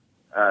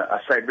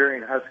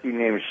Siberian Husky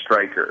named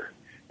Striker.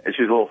 And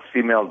she's a little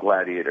female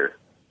gladiator.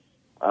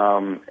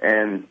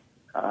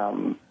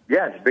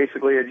 It's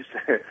basically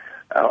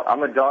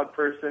I'm a dog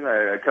person,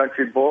 a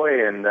country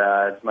boy, and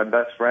it's my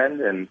best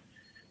friend. And,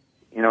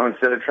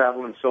 instead of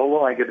traveling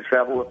solo, I get to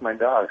travel with my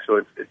dog. So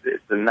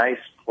it's a nice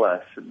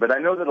plus. But I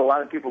know that a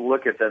lot of people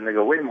look at that and they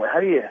go, wait a minute,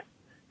 how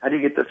do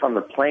you get this on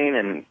the plane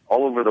and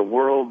all over the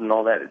world and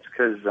all that? It's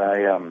because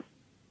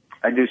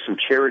I do some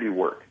charity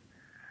work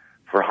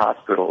for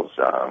hospitals,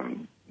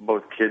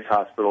 both kids'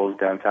 hospitals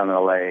downtown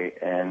L.A.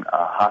 and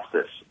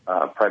hospice,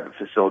 private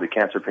facility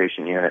cancer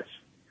patient units,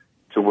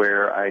 to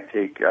where I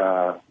take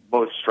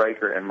both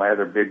Striker and my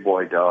other big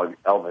boy dog,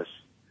 Elvis,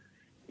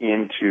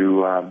 in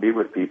to be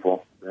with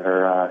people that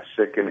are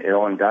sick and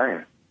ill and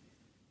dying.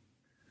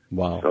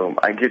 Wow. So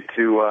I get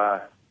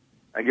to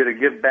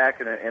give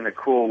back in a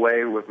cool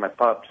way with my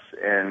pups,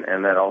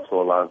 and that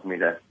also allows me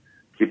to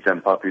keep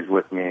them puppies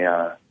with me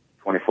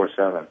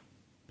 24/7.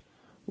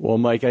 Well,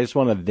 Mike, I just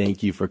want to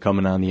thank you for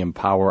coming on the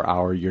Empower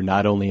Hour. You're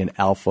not only an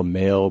alpha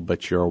male,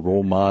 but you're a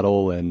role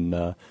model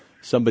and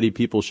somebody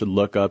people should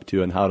look up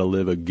to and how to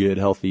live a good,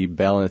 healthy,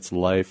 balanced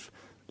life,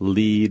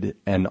 lead,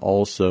 and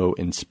also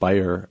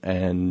inspire.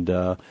 And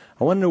I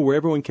want to know where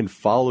everyone can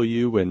follow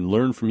you and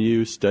learn from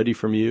you, study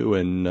from you.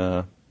 And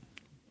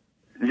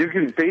you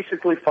can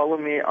basically follow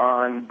me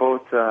on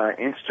both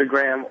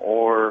Instagram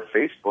or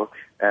Facebook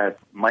at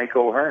Mike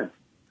O'Hearn.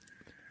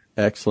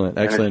 Excellent.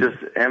 And it's just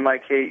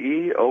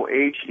MikeOhearn.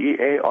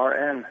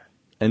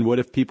 And what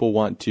if people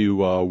want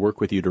to work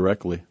with you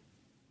directly?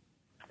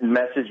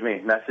 Message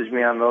me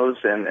on those,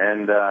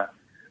 and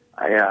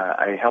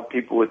I help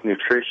people with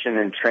nutrition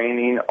and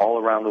training all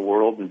around the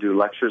world and do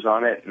lectures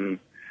on it. And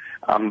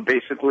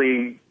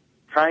Basically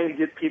trying to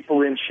get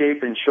people in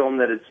shape and show them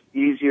that it's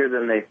easier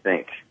than they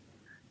think.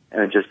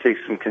 And it just takes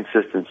some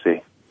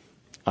consistency.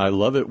 I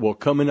love it. Well,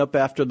 coming up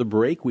after the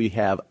break, we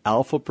have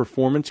Alpha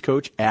Performance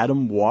Coach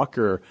Adam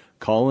Walker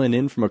calling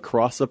in from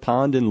across the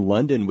pond in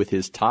London with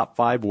his top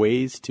 5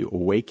 ways to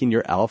awaken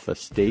your alpha.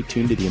 Stay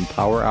tuned to the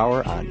Empower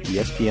Hour on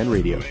ESPN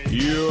Radio.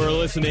 You're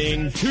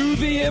listening to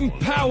the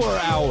Empower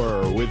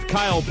Hour with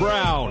Kyle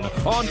Brown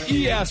on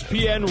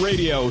ESPN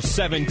Radio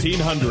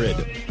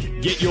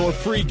 1700. Get your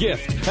free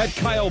gift at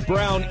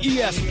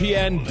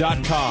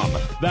KyleBrownESPN.com.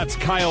 That's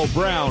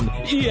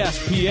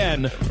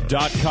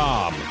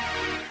KyleBrownESPN.com.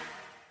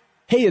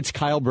 Hey, it's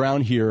Kyle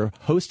Brown here,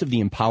 host of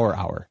the Empower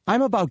Hour.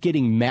 I'm about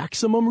getting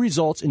maximum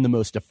results in the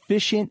most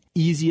efficient,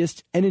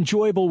 easiest, and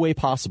enjoyable way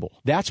possible.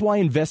 That's why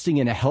investing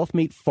in a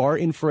HealthMate Far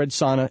Infrared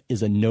Sauna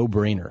is a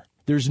no-brainer.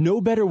 There's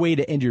no better way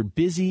to end your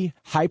busy,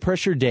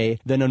 high-pressure day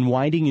than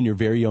unwinding in your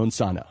very own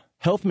sauna.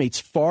 HealthMate's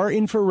Far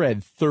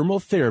Infrared Thermal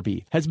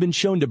Therapy has been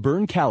shown to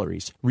burn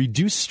calories,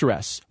 reduce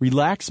stress,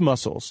 relax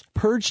muscles,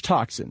 purge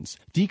toxins,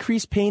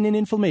 decrease pain and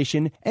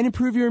inflammation, and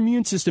improve your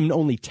immune system in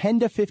only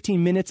 10 to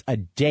 15 minutes a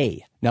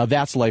day. Now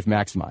that's life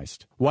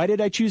maximized. Why did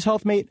I choose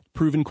HealthMate?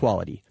 Proven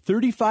quality.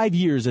 35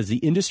 years as the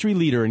industry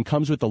leader and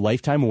comes with a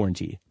lifetime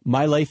warranty.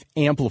 My life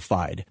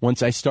amplified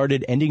once I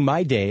started ending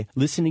my day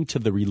listening to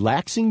the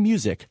relaxing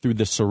music through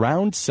the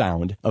surround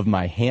sound of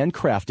my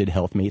handcrafted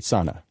HealthMate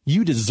sauna.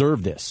 You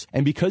deserve this.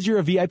 And because you're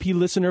a VIP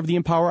listener of the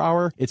Empower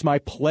Hour, it's my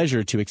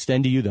pleasure to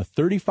extend to you the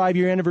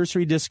 35-year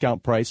anniversary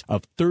discount price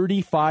of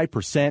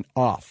 35%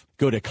 off.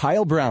 Go to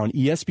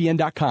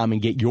KyleBrownESPN.com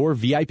and get your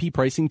VIP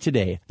pricing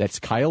today. That's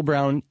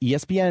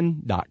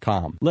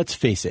KyleBrownESPN.com. Let's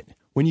face it,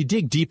 when you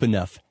dig deep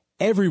enough,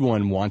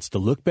 everyone wants to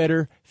look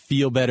better,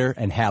 feel better,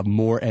 and have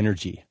more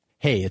energy.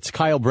 Hey, it's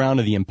Kyle Brown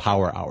of the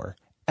Empower Hour.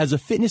 As a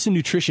fitness and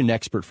nutrition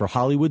expert for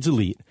Hollywood's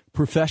elite,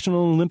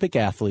 professional Olympic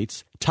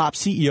athletes, top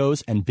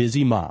CEOs, and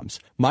busy moms,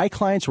 my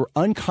clients were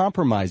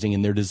uncompromising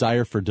in their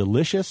desire for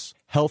delicious,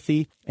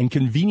 healthy, and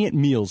convenient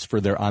meals for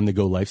their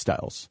on-the-go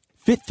lifestyles.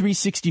 Fit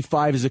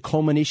 365 is a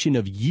culmination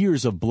of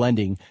years of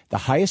blending the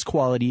highest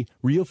quality,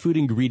 real food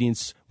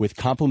ingredients with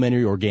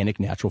complementary organic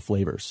natural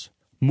flavors.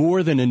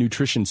 More than a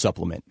nutrition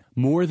supplement,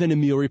 more than a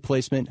meal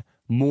replacement,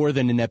 more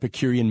than an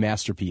Epicurean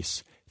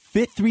masterpiece.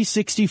 Fit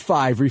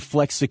 365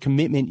 reflects the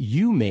commitment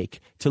you make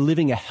to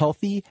living a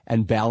healthy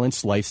and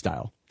balanced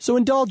lifestyle. So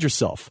indulge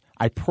yourself.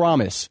 I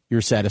promise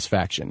your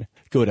satisfaction.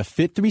 Go to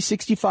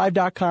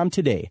fit365.com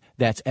today.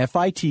 That's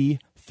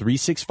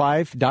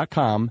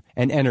FIT365.com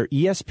and enter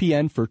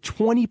ESPN for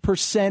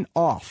 20%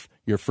 off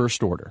your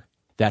first order.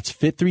 That's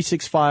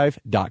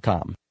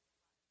fit365.com.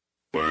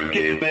 Work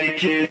it,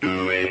 make it,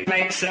 do it,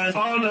 makes us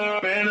harder,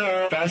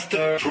 better,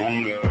 faster,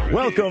 stronger.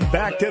 Welcome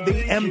back to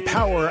the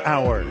Empower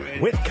Hour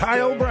with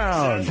Kyle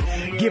Brown,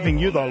 giving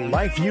you the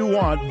life you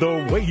want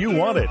the way you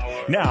want it.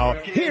 Now,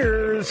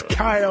 here's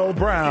Kyle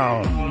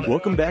Brown.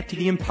 Welcome back to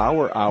the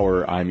Empower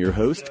Hour. I'm your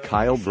host,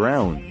 Kyle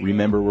Brown.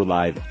 Remember, we're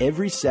live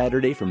every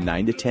Saturday from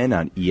 9 to 10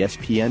 on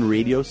ESPN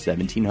Radio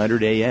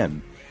 1700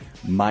 AM.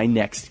 My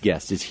next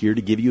guest is here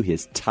to give you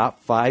his top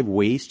 5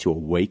 ways to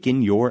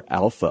awaken your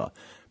alpha.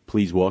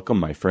 Please welcome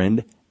my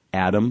friend,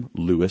 Adam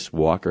Lewis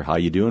Walker. How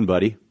you doing,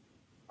 buddy?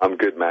 I'm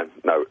good, man.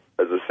 No,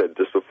 as I said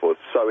just before,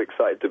 so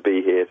excited to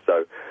be here.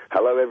 So,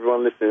 hello,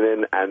 everyone listening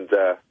in, and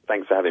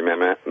thanks for having me,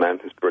 man.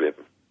 It's brilliant.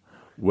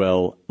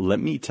 Well, let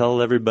me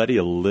tell everybody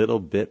a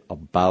little bit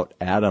about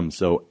Adam.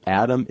 So,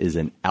 Adam is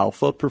an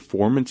alpha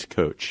performance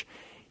coach.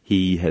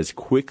 He has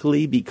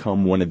quickly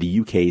become one of the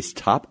UK's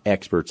top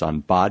experts on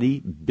body,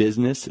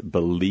 business,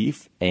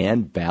 belief,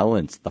 and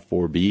balance, the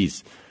 4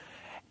 Bs.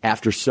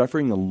 After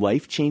suffering a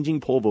life-changing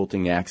pole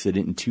vaulting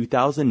accident in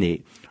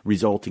 2008,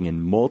 resulting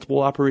in multiple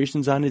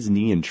operations on his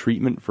knee and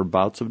treatment for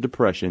bouts of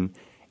depression,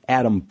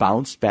 Adam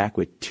bounced back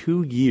with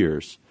 2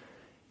 years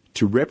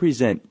to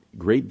represent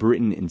Great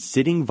Britain in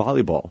sitting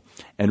volleyball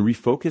and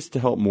refocused to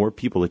help more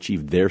people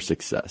achieve their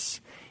success.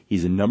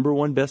 He's a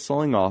 #1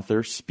 best-selling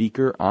author,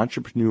 speaker,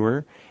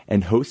 entrepreneur,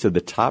 and host of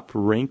the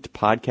top-ranked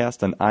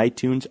podcast on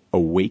iTunes,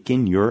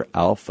 Awaken Your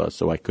Alpha.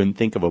 So I couldn't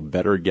think of a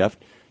better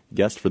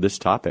guest for this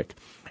topic.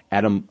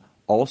 Adam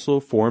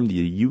also formed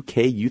the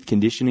UK Youth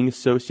Conditioning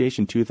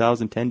Association in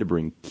 2010 to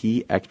bring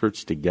key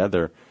experts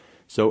together.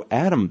 So,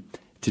 Adam,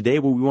 today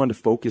what we want to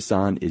focus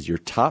on is your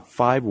top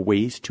 5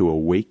 ways to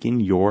awaken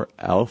your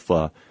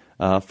alpha.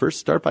 First,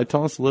 start by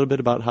telling us a little bit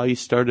about how you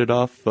started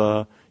off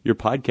your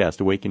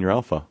podcast, Awaken Your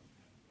Alpha.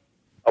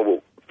 Oh,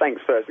 well,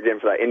 thanks first again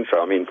for that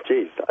intro. I mean,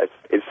 geez,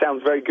 it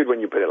sounds very good when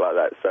you put it like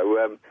that.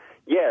 So,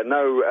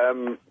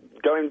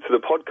 going to the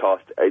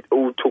podcast, it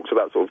all talks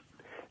about sort of,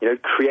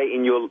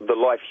 creating the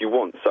life you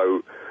want.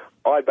 So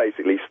I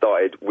basically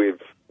started with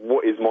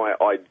what is my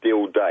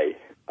ideal day.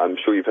 I'm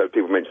sure you've heard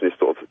people mention this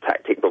sort of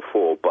tactic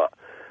before, but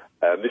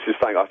this is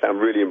something I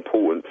found really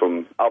important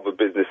from other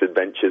business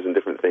adventures and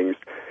different things.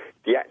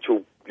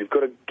 You've got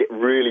to get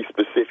really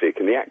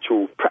specific, and the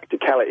actual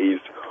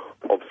practicalities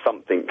of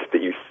something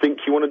that you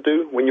think you want to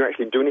do, when you're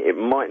actually doing it, it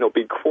might not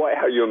be quite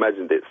how you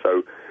imagined it.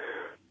 So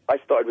I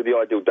started with the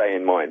ideal day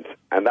in mind,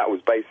 and that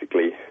was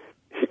basically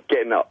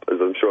getting up, as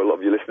I'm sure a lot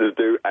of your listeners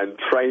do, and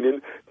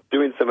training,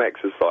 doing some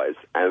exercise,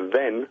 and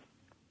then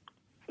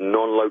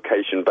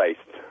non-location based.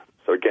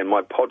 So again,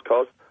 my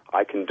podcast,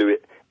 I can do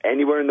it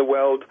anywhere in the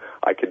world.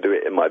 I can do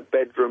it in my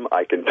bedroom.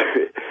 I can do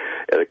it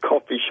at a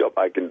coffee shop.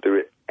 I can do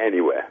it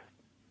anywhere.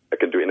 I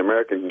can do it in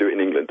America. I can do it in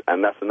England.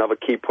 And that's another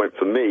key point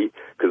for me,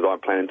 because I'm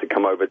planning to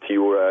come over to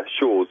your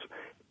shores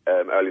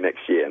early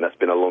next year, and that's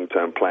been a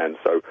long-term plan.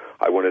 So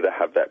I wanted to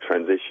have that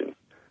transition.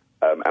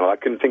 And I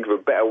couldn't think of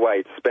a better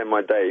way to spend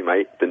my day,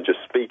 mate, than just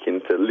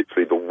speaking to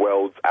literally the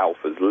world's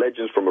alphas,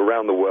 legends from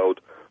around the world,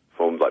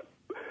 from like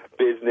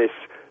business,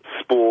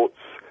 sports,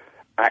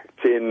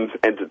 acting,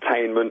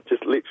 entertainment,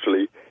 just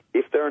literally,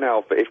 if they're an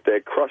alpha, if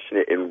they're crushing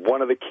it in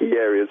one of the key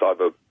areas,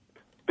 either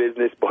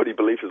business, body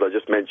belief, as I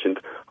just mentioned,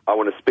 I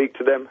want to speak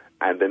to them,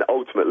 and then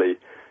ultimately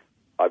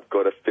I've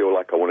got to feel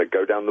like I want to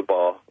go down the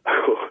bar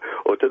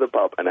or to the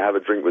pub and have a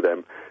drink with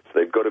them. So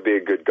they've got to be a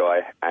good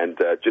guy and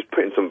just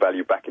putting some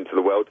value back into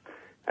the world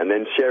and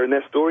then sharing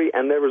their story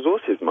and their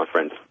resources, my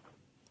friends.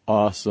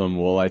 Awesome.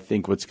 Well, I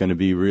think what's going to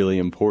be really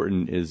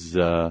important is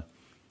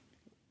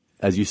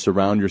as you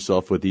surround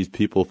yourself with these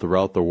people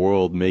throughout the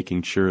world,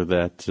 making sure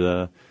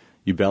that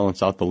you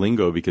balance out the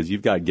lingo, because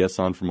you've got guests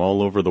on from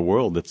all over the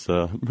world. It's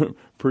a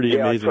pretty amazing thing.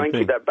 Yeah, I try and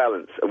keep that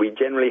balance. We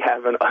generally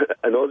have an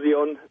Aussie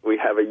on, we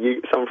have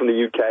someone from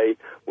the UK,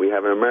 we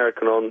have an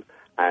American on,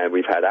 and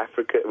we've had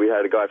Africa. We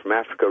had a guy from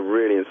Africa,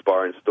 really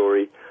inspiring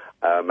story,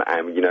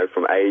 and, you know,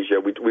 from Asia.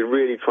 We're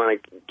really trying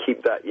to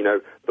keep that, you know,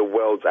 the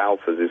world's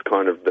alphas is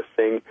kind of the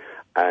thing.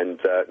 And,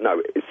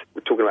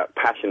 we're talking about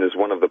passion as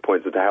one of the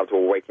points of how to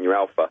awaken your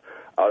alpha.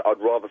 I'd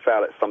rather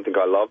fail at something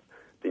I love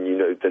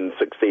than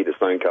succeed at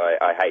something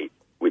I hate,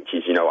 which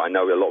is, you know, I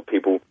know a lot of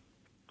people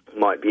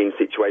might be in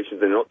situations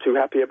they're not too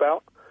happy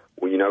about.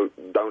 Well, you know,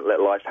 don't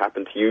let life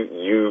happen to you.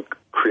 You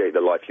create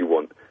the life you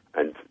want.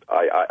 And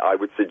I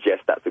would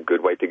suggest that's a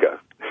good way to go.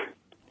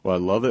 Well, I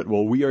love it.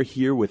 Well, we are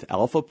here with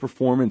Alpha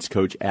Performance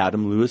Coach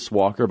Adam Lewis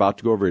Walker, about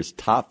to go over his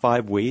top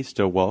 5 ways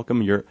to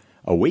awaken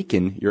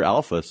your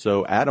alpha.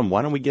 So, Adam,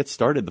 why don't we get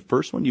started? The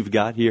first one you've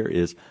got here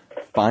is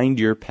find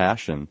your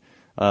passion.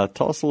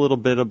 Tell us a little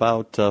bit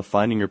about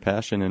finding your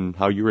passion and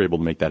how you were able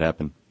to make that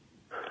happen.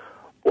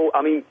 Well,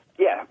 I mean,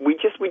 yeah, we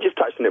just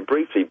touched on it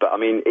briefly, but I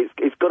mean,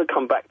 it's got to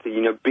come back to,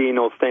 you know, being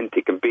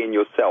authentic and being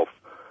yourself,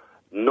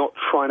 not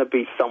trying to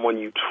be someone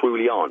you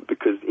truly aren't.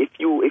 Because if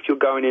you're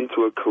going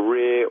into a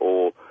career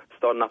or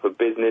starting up a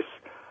business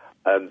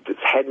that's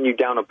heading you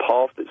down a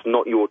path that's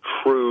not your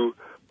true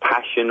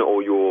passion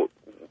or your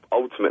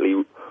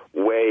ultimately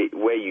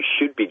where you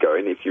should be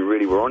going, if you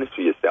really were honest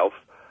with yourself,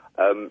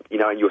 you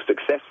know, and you're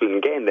successful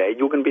in getting there,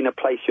 you're going to be in a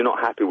place you're not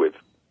happy with.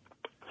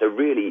 So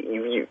really,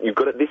 you've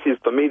got to, this is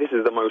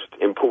the most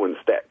important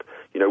step.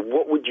 You know,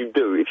 what would you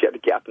do if you had to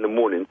get up in the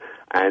morning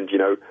and, you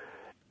know,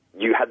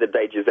 you had the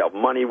day to yourself?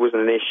 Money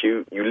wasn't an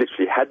issue. You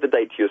literally had the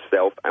day to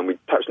yourself, and we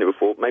touched on it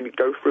before. Maybe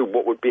go through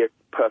what would be a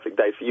perfect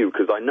day for you,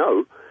 because I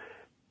know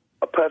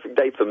a perfect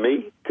day for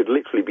me could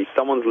literally be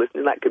someone's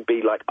listening. That could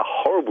be like a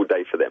horrible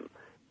day for them.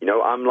 You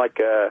know, I'm like,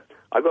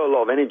 I've got a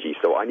lot of energy,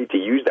 so I need to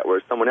use that,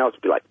 whereas someone else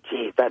would be like,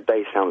 gee, that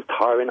day sounds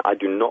tiring. I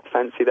do not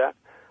fancy that.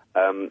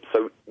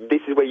 So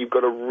this is where you've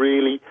got to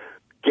really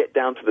get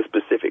down to the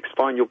specifics.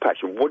 Find your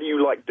passion. What do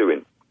you like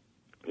doing?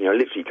 You know,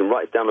 literally you can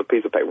write it down on a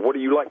piece of paper. What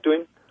do you like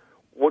doing?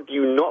 What do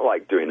you not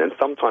like doing? And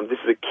sometimes this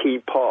is a key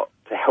part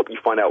to help you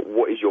find out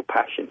what is your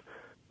passion,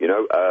 you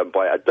know,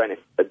 by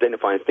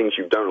identifying things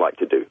you don't like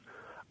to do.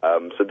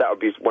 So that would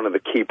be one of the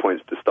key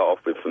points to start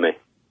off with for me.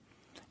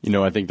 You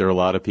know, I think there are a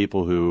lot of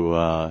people who,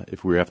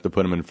 if we have to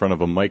put them in front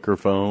of a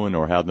microphone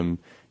or have them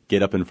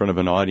get up in front of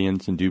an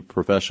audience and do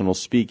professional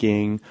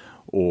speaking,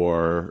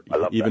 or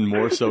even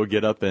more so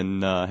get up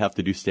and have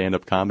to do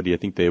stand-up comedy, I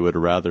think they would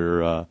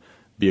rather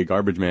be a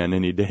garbage man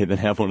any day than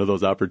have one of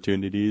those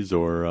opportunities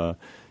or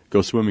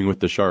go swimming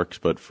with the sharks.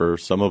 But for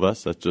some of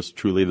us, that's just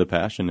truly the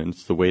passion, and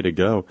it's the way to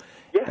go.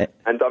 Yeah,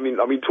 and I mean,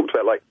 talked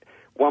about like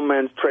one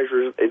man's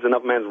treasure is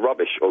another man's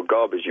rubbish or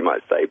garbage, you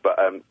might say. But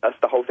that's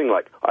the whole thing.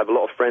 Like, I have a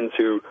lot of friends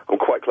who, I'm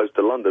quite close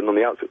to London on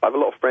the outskirts. I have a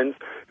lot of friends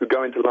who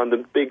go into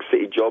London, big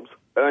city jobs,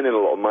 earning a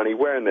lot of money,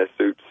 wearing their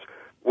suits,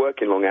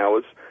 working long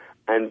hours.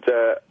 And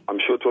I'm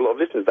sure to a lot of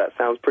listeners that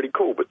sounds pretty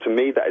cool. But to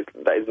me, that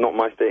is not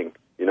my thing.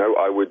 You know,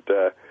 I would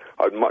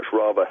much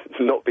rather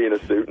not be in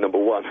a suit, number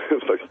one,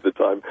 most of the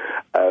time.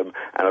 And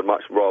I'd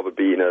much rather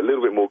be in a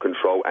little bit more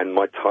control, and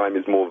my time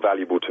is more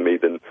valuable to me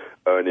than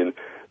earning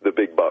the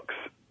big bucks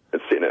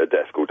and sitting at a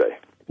desk all day.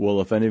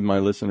 Well, if any of my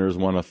listeners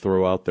want to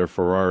throw out their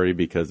Ferrari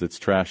because it's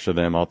trash to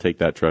them, I'll take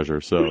that treasure,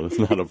 so it's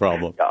not a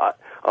problem.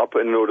 I'll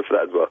put in an order for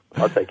that as well.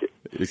 I'll take it.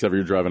 Except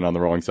you're driving on the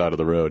wrong side of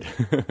the road.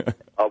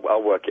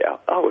 I'll work it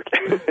out. I'll work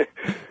it out.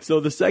 So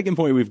the second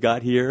point we've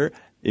got here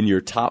in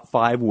your top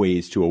 5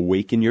 ways to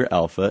awaken your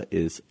alpha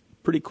is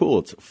pretty cool.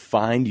 It's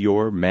find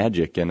your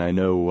magic. And I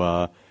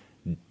know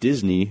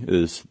Disney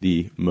is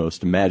the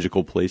most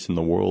magical place in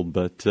the world,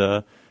 but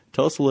tell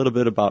us a little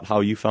bit about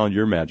how you found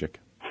your magic.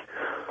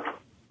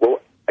 Well,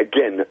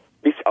 again,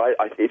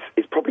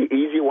 it's probably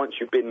easier once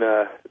you've been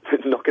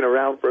knocking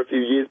around for a few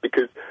years,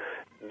 because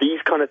these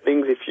kind of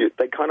things,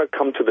 they kind of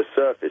come to the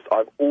surface.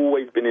 I've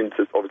always been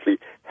into, obviously,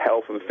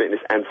 health and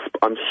fitness, and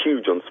I'm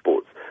huge on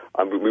sports.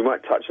 We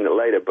might touch on it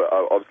later, but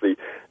obviously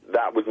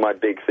that was my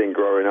big thing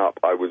growing up.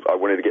 I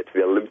wanted to get to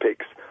the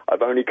Olympics.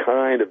 I've only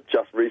kind of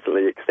just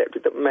recently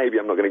accepted that maybe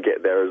I'm not going to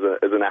get there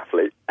as an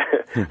athlete.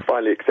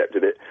 Finally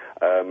accepted it.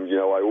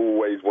 I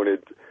always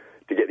wanted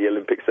to get the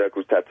Olympic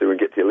circles tattoo and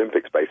get to the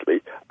Olympics,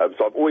 basically.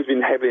 So I've always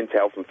been heavily into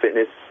health and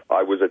fitness.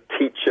 I was a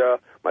teacher.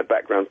 My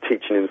background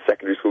teaching in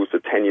secondary schools for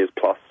 10 years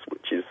plus,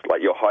 which is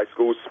like your high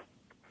schools.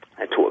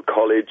 I taught at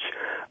college.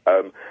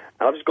 And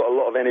I've just got a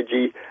lot of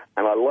energy,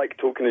 and I like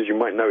talking, as you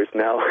might notice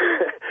now.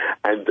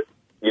 And,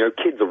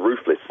 kids are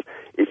ruthless.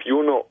 If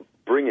you're not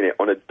bringing it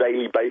on a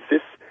daily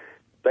basis,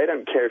 they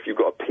don't care if you've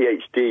got a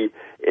PhD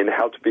in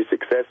how to be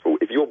successful.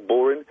 If you're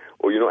boring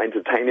or you're not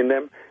entertaining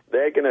them,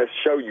 they're going to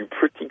show you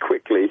pretty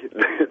quickly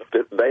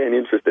that they ain't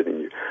interested in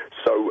you.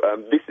 So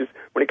this is,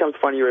 when it comes to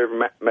finding your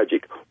area of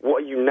magic,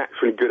 what are you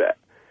naturally good at?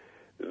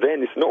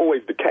 Then it's not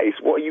always the case.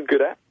 What are you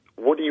good at?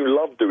 What do you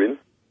love doing?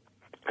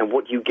 And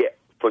what do you get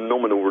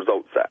phenomenal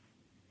results at?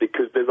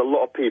 Because there's a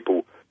lot of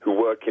people who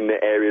work in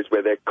the areas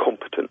where they're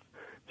competent.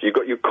 So you've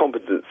got your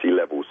competency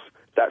levels.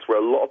 That's where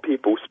a lot of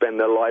people spend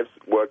their lives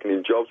working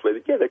in jobs where,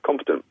 they're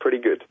competent, pretty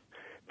good.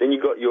 Then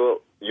you've got your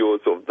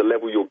sort of the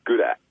level you're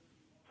good at.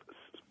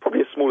 It's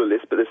probably a smaller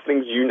list, but there's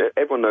things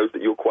everyone knows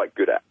that you're quite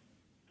good at.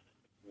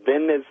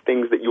 Then there's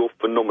things that you're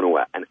phenomenal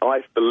at. And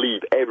I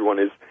believe everyone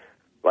is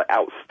like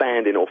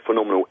outstanding or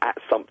phenomenal at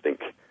something,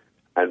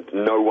 and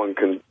no one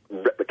can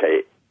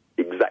replicate it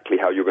exactly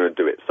how you're going to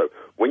do it. So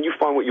when you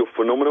find what you're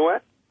phenomenal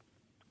at,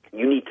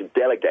 you need to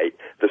delegate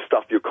the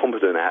stuff you're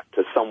competent at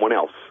to someone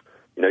else.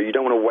 You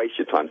don't want to waste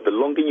your time. The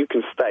longer you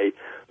can stay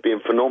being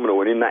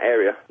phenomenal and in that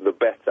area, the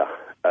better.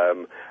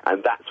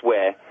 And that's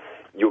where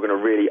you're going to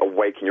really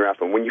awaken your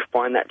alpha. And when you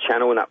find that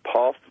channel and that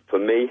path, for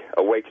me,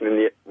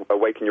 awaken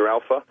your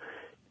alpha,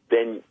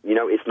 then,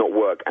 it's not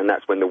work. And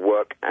that's when the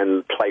work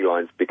and play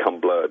lines become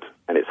blurred.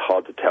 And it's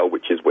hard to tell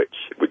which is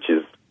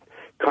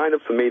kind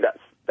of, for me,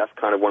 that's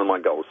kind of one of my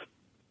goals.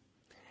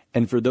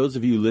 And for those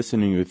of you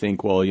listening who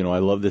think, well, I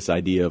love this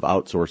idea of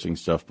outsourcing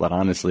stuff, but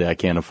honestly, I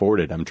can't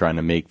afford it. I'm trying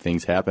to make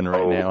things happen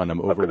right now, and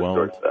I'm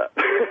overwhelmed.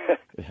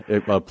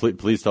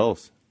 Please tell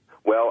us.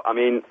 Well,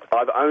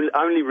 I've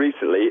only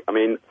recently,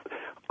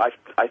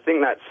 I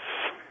think that's,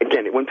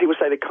 again, when people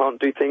say they can't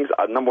do things,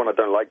 number one, I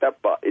don't like that,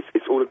 but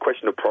it's all a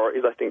question of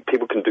priorities. I think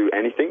people can do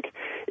anything.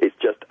 It's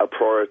just a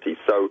priority.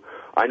 So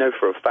I know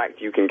for a fact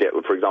you can get,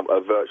 for example,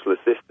 a virtual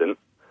assistant,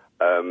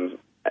 and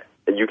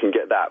you can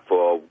get that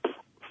for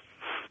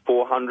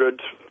 $400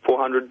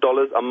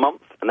 a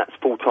month, and that's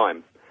full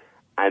time.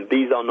 And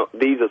these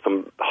are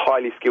some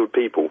highly skilled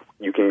people.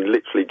 You can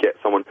literally get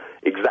someone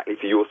exactly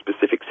for your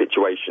specific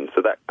situation.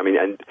 So that,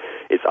 and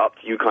it's up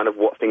to you kind of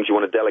what things you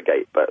want to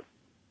delegate. But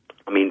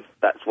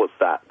that's what's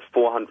that,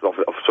 $400,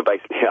 so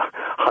basically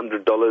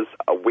 $100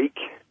 a week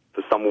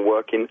for someone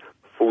working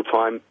full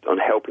time on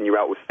helping you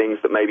out with things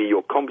that maybe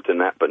you're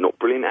competent at but not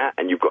brilliant at,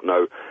 and you've got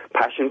no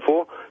passion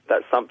for.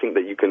 That's something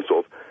that you can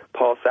sort of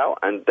pass out,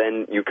 and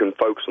then you can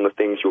focus on the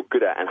things you're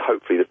good at and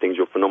hopefully the things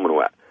you're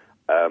phenomenal at.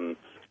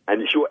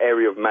 And it's your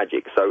area of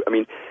magic. So,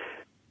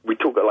 we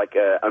talk about like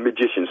a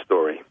magician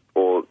story,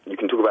 or you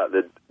can talk about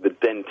the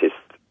dentist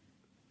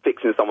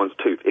fixing someone's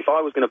tooth. If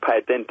I was going to pay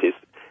a dentist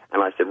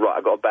and I said, right,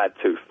 I've got a bad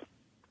tooth,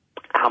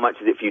 how much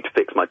is it for you to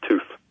fix my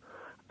tooth?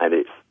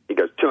 And he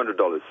goes,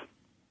 $200.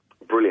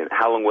 Brilliant.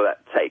 How long will that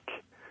take?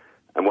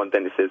 And one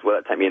dentist says, well,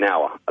 that'll take me an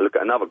hour. I look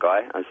at another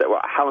guy and say,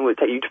 well, how long will it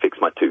take you to fix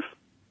my tooth?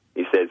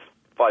 He says,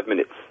 5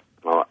 minutes.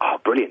 I'm like, oh,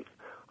 brilliant.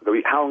 I go,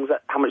 how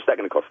much is that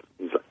going to cost?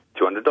 He's like,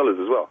 $200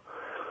 as well.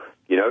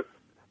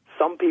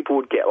 Some people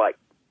would get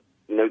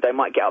they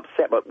might get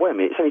upset, but wait a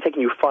minute, it's only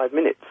taking you 5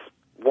 minutes.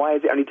 Why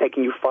is it only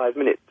taking you 5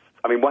 minutes?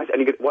 Why is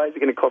it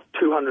going to cost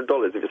 $200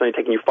 if it's only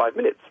taking you 5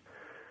 minutes?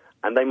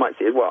 And they might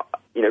say, well,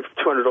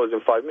 $200 in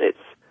 5 minutes.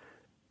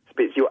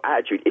 But it's your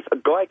attitude. If a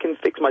guy can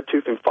fix my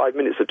tooth in 5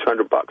 minutes for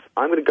 $200,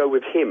 I'm going to go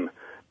with him.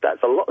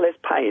 That's a lot less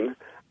pain,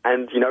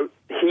 and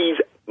he's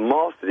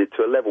mastered it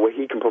to a level where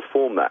he can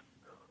perform that.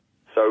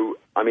 So,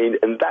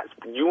 and that's,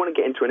 you want to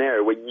get into an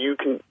area where you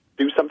can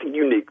do something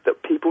unique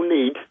that people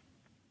need,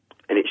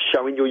 and it's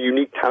showing your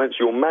unique talents,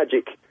 your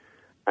magic,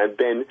 and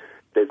then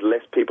there's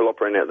less people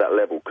operating at that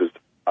level, because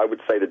I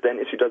would say the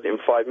dentist who does it in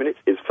 5 minutes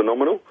is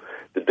phenomenal.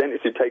 The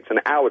dentist who takes an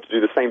hour to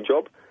do the same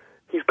job,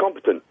 he's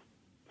competent.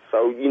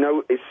 So,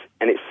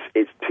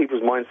 it's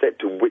people's mindset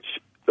to which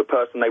the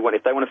person they want.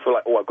 If they want to feel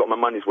like, oh, I've got my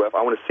money's worth,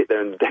 I want to sit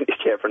there in the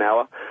dentist chair for an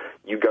hour,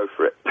 you go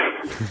for it.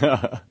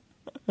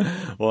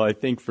 Well, I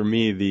think for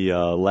me, the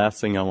last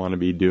thing I want to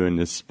be doing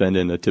is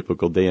spending a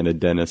typical day in a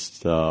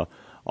dentist's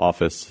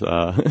office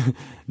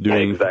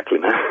doing... Exactly.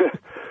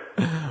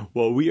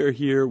 Well, we are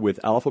here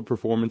with Alpha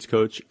Performance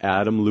Coach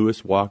Adam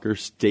Lewis Walker.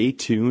 Stay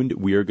tuned.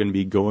 We are going to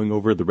be going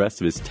over the rest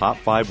of his top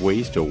 5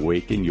 ways to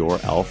awaken your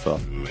alpha.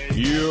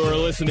 You're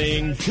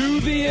listening to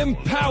the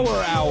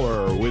Empower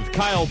Hour with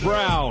Kyle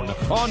Brown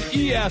on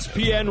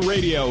ESPN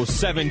Radio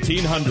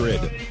 1700.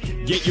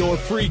 Get your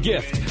free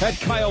gift at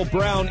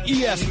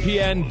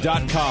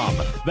KyleBrownESPN.com.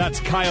 That's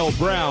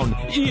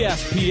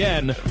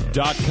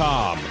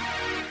KyleBrownESPN.com.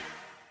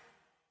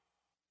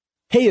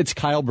 Hey, it's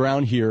Kyle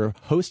Brown here,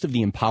 host of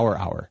the Empower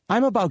Hour.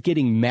 I'm about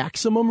getting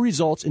maximum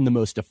results in the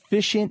most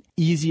efficient,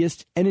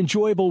 easiest, and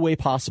enjoyable way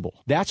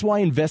possible. That's why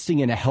investing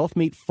in a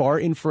HealthMate Far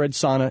Infrared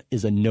Sauna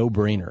is a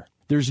no-brainer.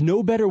 There's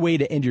no better way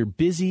to end your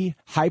busy,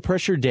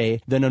 high-pressure day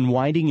than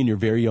unwinding in your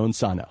very own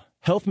sauna.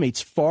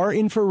 HealthMate's Far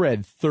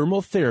Infrared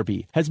Thermal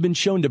Therapy has been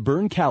shown to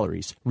burn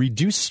calories,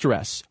 reduce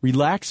stress,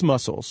 relax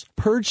muscles,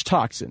 purge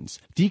toxins,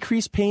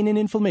 decrease pain and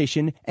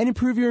inflammation, and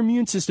improve your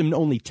immune system in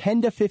only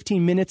 10 to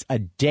 15 minutes a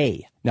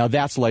day. Now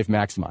that's life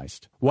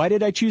maximized. Why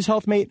did I choose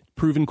HealthMate?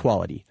 Proven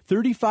quality.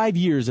 35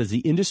 years as the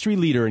industry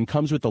leader and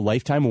comes with a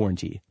lifetime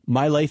warranty.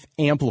 My life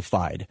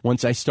amplified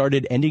once I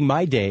started ending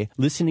my day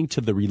listening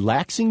to the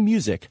relaxing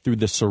music through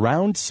the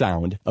surround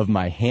sound of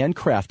my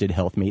handcrafted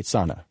HealthMate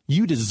sauna.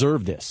 You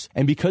deserve this.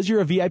 And because you're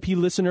a VIP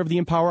listener of the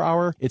Empower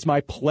Hour, it's my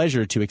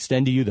pleasure to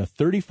extend to you the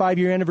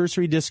 35-year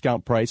anniversary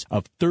discount price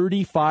of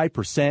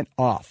 35%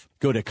 off.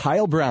 Go to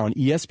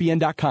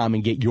KyleBrownESPN.com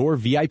and get your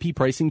VIP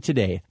pricing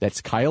today.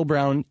 That's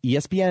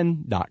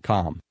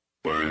KyleBrownESPN.com.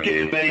 Work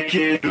it, make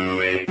it,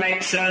 do it.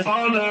 Makes us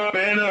harder,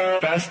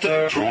 better,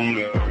 faster,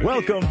 stronger.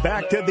 Welcome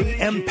back to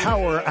the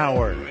Empower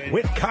Hour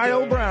with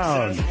Kyle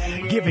Brown,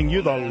 giving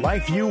you the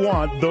life you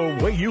want the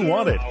way you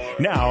want it.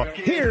 Now,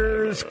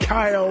 here's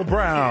Kyle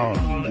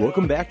Brown.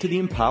 Welcome back to the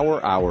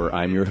Empower Hour.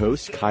 I'm your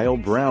host, Kyle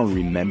Brown.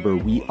 Remember,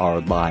 we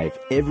are live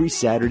every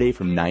Saturday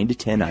from 9 to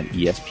 10 on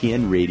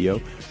ESPN Radio.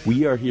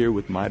 We are here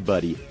with my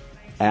buddy,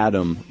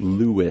 Adam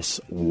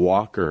Lewis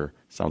Walker.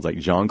 Sounds like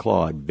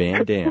Jean-Claude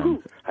Van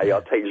Damme. Hey,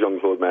 I'll take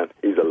Jean-Claude, man.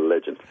 He's a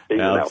legend. He's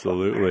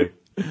Absolutely.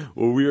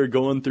 Well, we are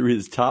going through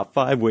his top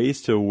 5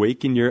 ways to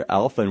awaken your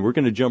alpha, and we're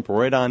going to jump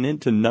right on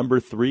into number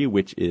 3,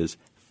 which is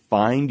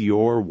find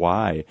your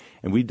why.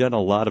 And we've done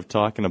a lot of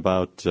talking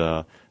about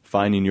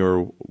finding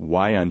your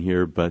why on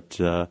here,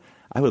 but I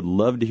would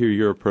love to hear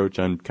your approach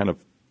on kind of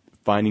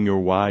finding your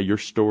why, your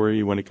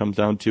story when it comes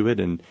down to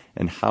it, and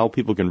how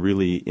people can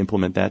really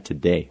implement that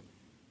today.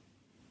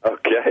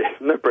 Okay,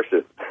 no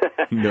pressure.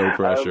 No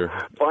pressure.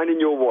 Finding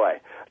your why.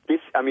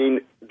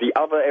 The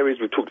other areas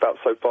we've talked about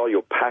so far,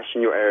 your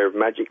passion, your area of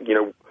magic,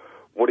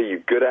 what are you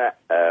good at,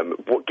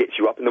 what gets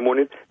you up in the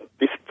morning,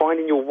 this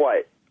finding your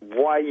why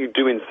are you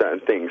doing certain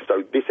things?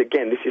 So this is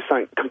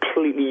something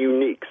completely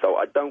unique, so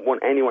I don't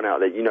want anyone out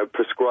there,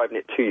 prescribing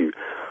it to you.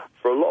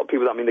 For a lot of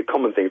people, the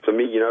common thing, for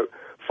me,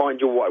 find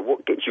your why,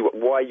 what gets you up,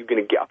 why are you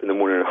going to get up in the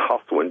morning and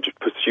hustle and just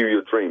pursue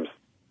your dreams?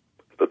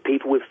 But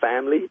people with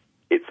family,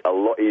 it's a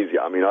lot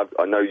easier. I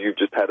know you've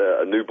just had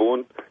a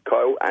newborn,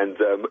 Kyle, and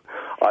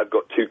I've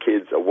got 2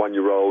 kids, a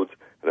 1-year-old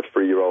and a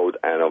 3-year-old,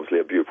 and obviously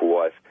a beautiful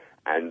wife.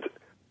 And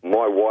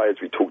my why,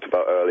 as we talked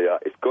about earlier,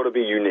 it's got to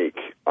be unique.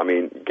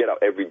 Get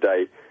up every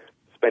day,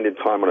 spending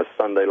time on a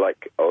Sunday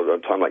or a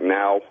time like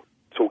now,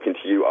 talking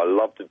to you. I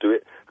love to do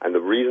it, and the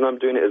reason I'm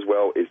doing it as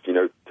well is,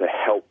 to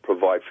help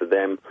provide for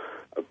them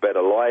a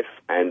better life.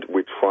 And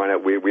we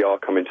are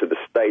coming to the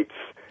States,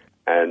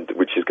 and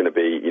which is going to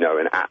be,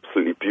 an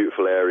absolutely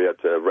beautiful area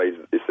to raise.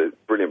 It's a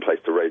brilliant place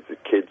to raise the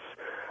kids.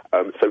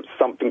 So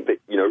something that,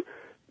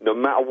 no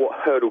matter what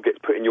hurdle gets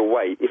put in your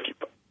way,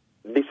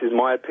 this is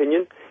my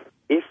opinion,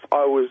 if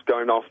I was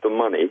going after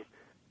money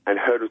and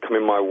hurdles come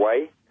in my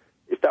way,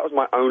 if that was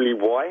my only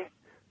why,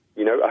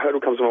 a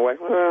hurdle comes in my way,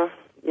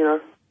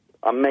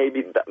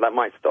 maybe that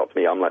might stop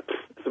me. I'm like,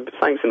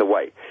 something's in the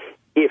way.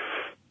 If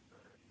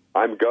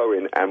I'm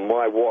going and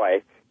my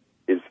why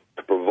is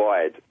to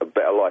provide a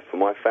better life for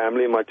my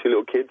family and my 2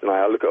 little kids, and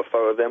I look at a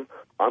photo of them,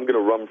 I'm going to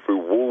run through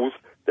walls.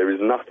 There is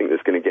nothing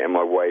that's going to get in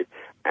my way,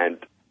 and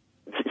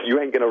you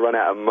ain't going to run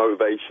out of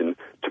motivation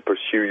to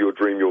pursue your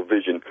dream, your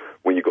vision,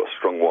 when you've got a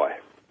strong why.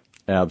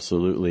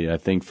 Absolutely. I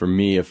think for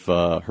me, if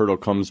a hurdle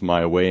comes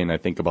my way and I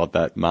think about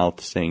that mouth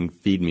saying,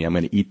 feed me, I'm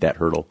going to eat that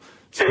hurdle.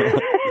 So.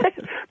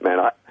 Man,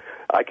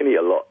 I can eat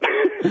a lot.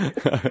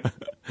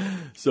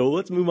 So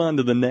let's move on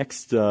to the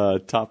next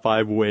top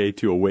 5 way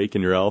to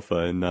awaken your alpha.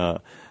 And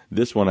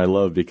this one I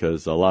love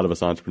because a lot of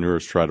us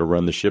entrepreneurs try to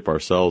run the ship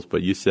ourselves,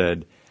 but you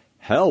said,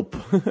 help.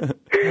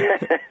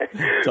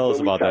 Tell us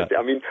about that.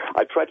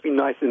 I try to be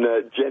nice and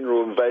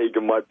general and vague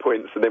on my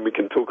points, and then we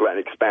can talk about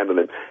and expand on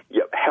them.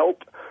 Yeah,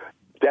 help.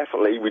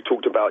 Definitely. We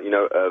talked about,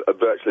 a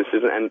virtual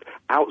assistant and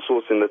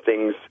outsourcing the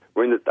things.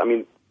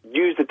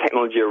 Use the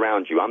technology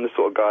around you. I'm the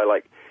sort of guy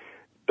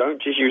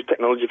don't just use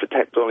technology for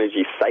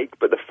technology's sake,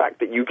 but the fact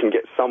that you can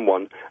get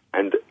someone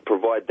and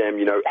provide them,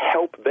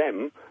 help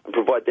them and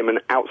provide them an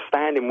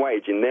outstanding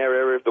wage in their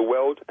area of the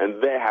world, and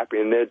they're happy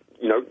and they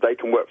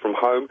can work from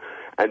home,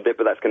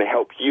 but that's going to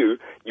help you.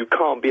 You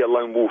can't be a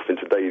lone wolf in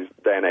today's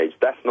day and age.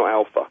 That's not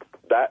alpha.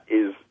 That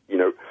is,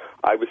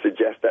 I would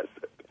suggest that's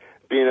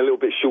being a little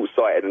bit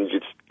short-sighted, and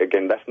just,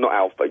 again, that's not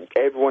alpha.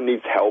 Everyone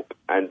needs help,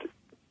 and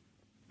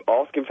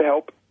asking for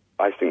help,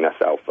 I think that's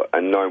alpha,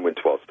 and knowing when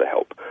to ask for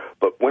help.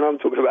 But when I'm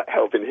talking about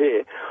help in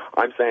here,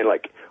 I'm saying,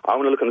 I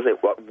want to look and say,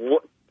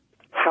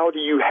 how do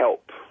you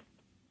help?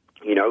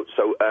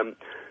 So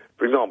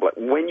For example,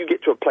 like when you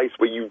get to a place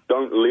where you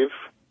don't live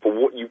for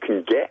what you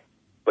can get,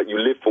 but you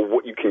live for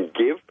what you can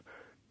give,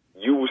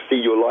 you will see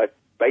your life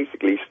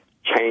basically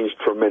change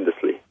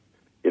tremendously.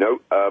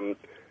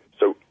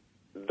 So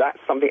that's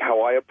something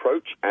how I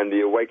approach, and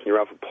the Awaken Your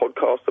Alpha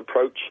podcast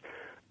approach.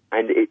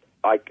 And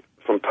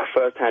from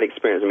first-hand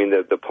experience, I mean,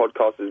 the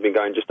podcast has been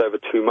going just over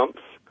 2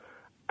 months,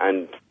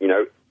 and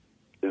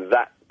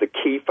that the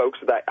key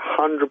focus of that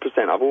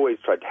 100%. I've always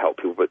tried to help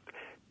people, but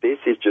this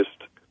is just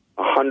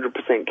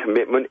 100%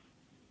 commitment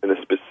in a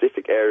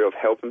specific area of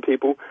helping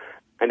people,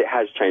 and it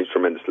has changed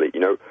tremendously.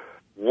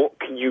 What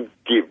can you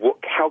give?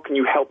 How can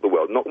you help the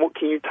world? Not what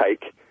can you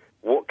take.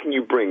 What can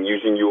you bring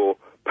using your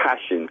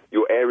passion,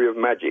 your area of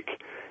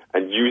magic,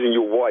 and using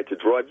your why to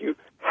drive you?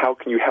 How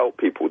can you help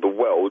people, the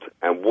world,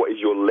 and what is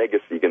your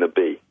legacy going to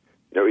be?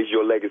 Is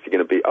your legacy going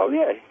to be, oh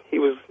yeah,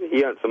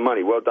 he earned some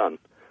money, well done?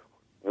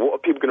 What are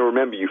people going to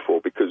remember you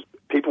for? Because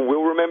people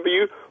will remember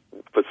you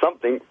for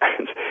something,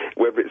 and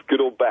whether it's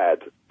good or bad,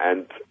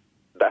 and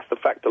that's the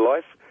fact of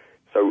life.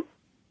 So,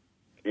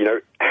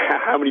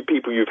 how many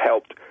people you've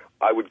helped,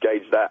 I would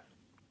gauge that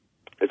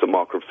as a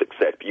marker of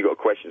success. But you've got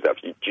questions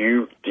after you.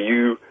 Do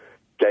you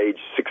gauge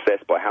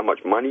success by how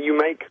much money you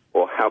make,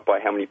 or by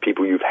how many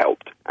people you've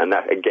helped? And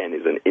that, again,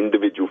 is an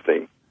individual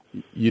thing.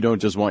 You don't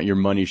just want your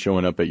money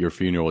showing up at your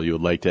funeral. You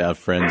would like to have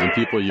friends and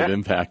people you've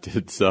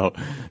impacted. So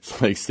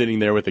it's like sitting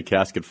there with a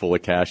casket full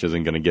of cash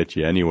isn't going to get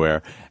you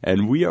anywhere.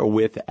 And we are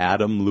with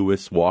Adam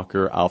Lewis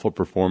Walker, Alpha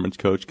Performance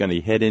Coach, going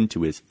to head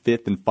into his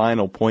fifth and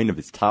final point of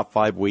his top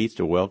 5 ways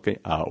to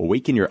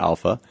awaken your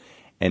alpha.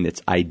 And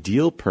it's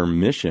ideal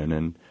permission.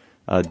 And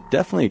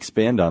definitely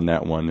expand on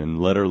that one and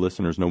let our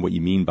listeners know what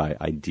you mean by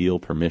ideal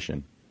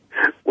permission.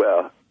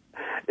 Well,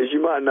 as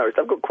you might have noticed,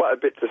 I've got quite a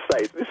bit to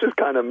say. This is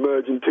kind of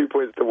merging 2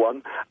 points to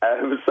one.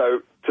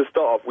 So to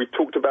start off, we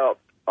talked about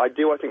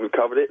ideal. I think we've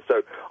covered it.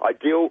 So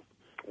ideal,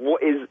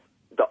 what is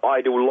the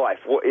ideal life?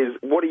 What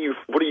are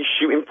you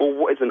shooting for?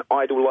 What is an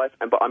ideal life?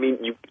 But I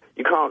mean,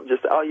 you can't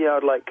just, oh yeah,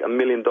 I'd like $1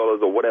 million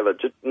or whatever.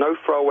 Just no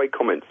throwaway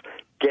comments.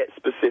 Get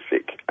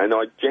specific. And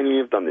I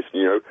genuinely have done this.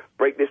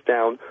 Break this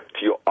down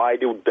to your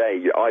ideal day,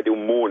 your ideal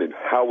morning.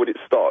 How would it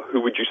start?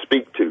 Who would you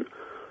speak to?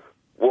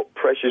 What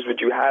pressures would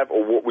you have,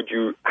 or what would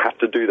you have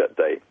to do that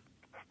day?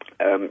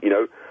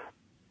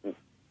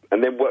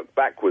 And then work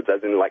backwards,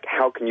 as in, like,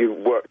 how can you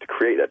work to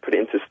create that, put it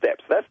into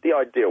steps? That's the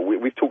ideal.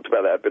 We've talked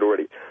about that a bit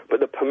already.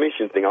 But the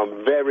permission thing,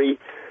 I'm very,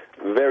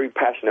 very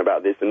passionate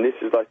about this, and this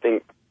is, I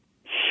think,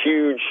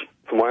 huge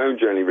for my own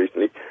journey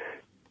recently.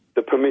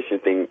 The permission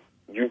thing,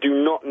 you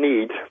do not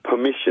need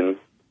permission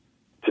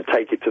to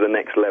take it to the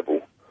next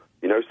level.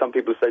 Some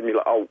people say to me,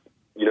 like, oh,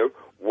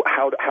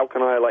 how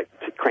can I, like,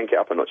 crank it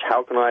up a notch?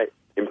 How can I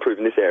improve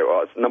in this area?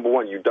 Well, number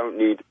one, you don't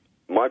need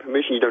my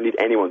permission. You don't need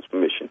anyone's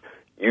permission.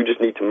 You just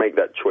need to make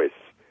that choice.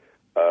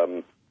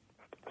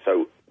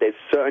 So there's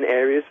certain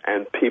areas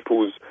and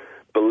people's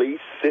belief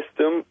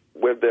system,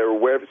 whether they're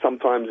aware of it,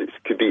 sometimes it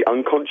could be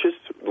unconscious,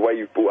 the way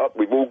you've brought up.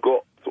 We've all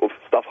got sort of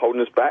stuff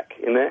holding us back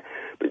in there.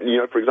 But,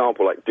 for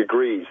example, like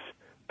degrees,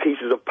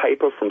 pieces of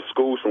paper from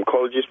schools, from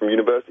colleges, from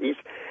universities,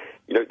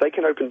 they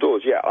can open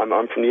doors. Yeah,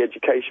 I'm from the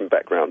education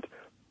background.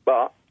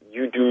 But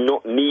you do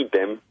not need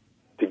them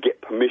to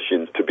get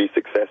permission to be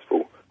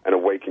successful and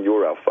awaken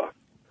your alpha.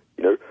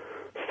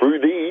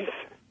 Through these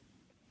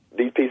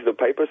pieces of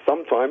paper,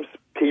 sometimes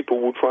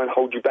people will try and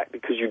hold you back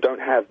because you don't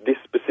have this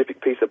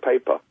specific piece of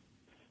paper.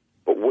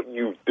 But what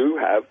you do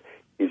have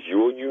is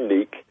your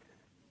unique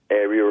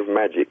area of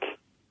magic.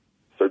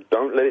 So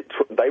don't let it,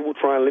 they will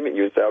try and limit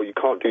you and say, oh, you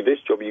can't do this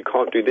job, you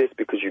can't do this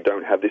because you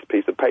don't have this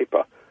piece of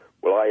paper.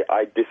 Well,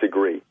 I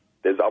disagree.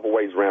 There's other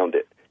ways around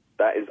it.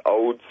 That is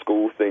old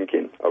school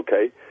thinking,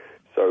 okay?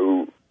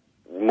 So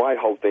my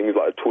whole thing is,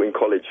 like, I taught in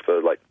college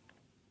for like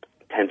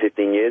 10,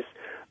 15 years.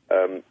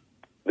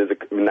 There's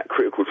in that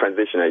critical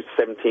transition age,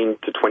 17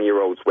 to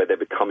 20-year-olds, where they're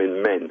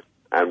becoming men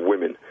and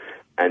women.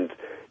 And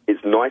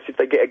it's nice if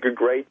they get a good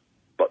grade,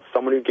 but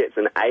someone who gets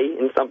an A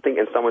in something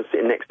and someone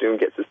sitting next to him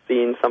gets a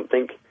C in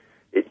something,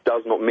 it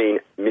does not mean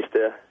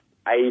Mr.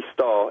 A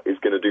star is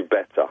going to do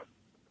better.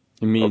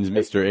 It means okay.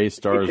 Mr. A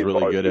star is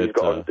really good at... He's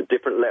got a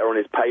different letter on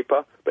his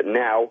paper, but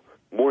now,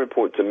 more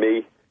important to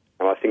me,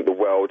 and I think the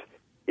world,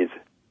 is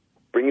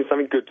bringing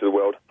something good to the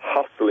world,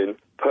 hustling,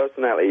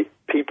 personality,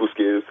 people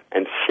skills,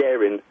 and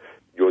sharing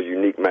your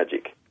unique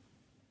magic.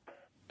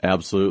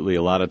 Absolutely.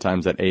 A lot of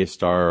times that A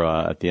star,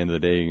 at the end of the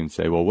day, you can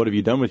say, well, what have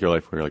you done with your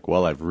life? Where you're like,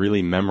 well, I've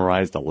really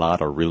memorized a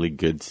lot of really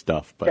good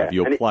stuff, but have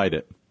you applied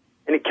it?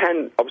 And it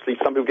can, obviously,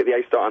 some people get the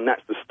A star, and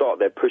that's the start.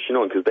 They're pushing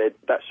on because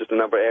that's just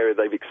another area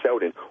they've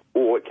excelled in.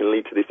 Or it can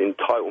lead to this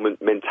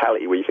entitlement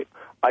mentality where you think,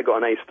 I got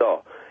an A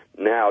star.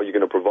 Now you're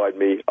going to provide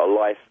me a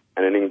life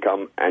and an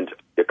income and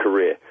a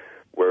career.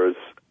 Whereas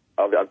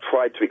I've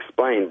tried to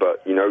explain,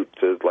 but,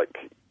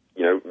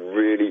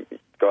 really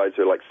guys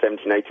who are like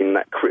 17, 18 in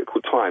that critical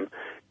time,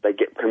 they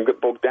can get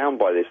bogged down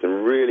by this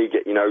and really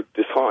get,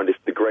 disheartened if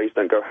the grades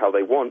don't go how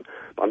they want.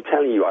 But I'm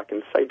telling you, I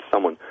can say to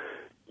someone,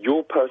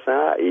 your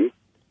personality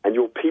and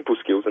your people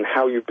skills and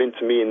how you've been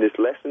to me in this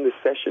lesson, this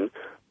session,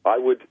 I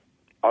would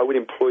I would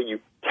employ you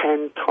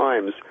 10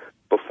 times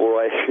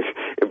before I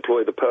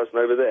employ the person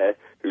over there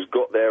who's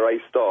got their A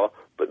star,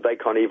 but they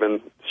can't even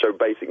show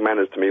basic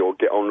manners to me or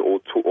get on or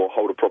talk, or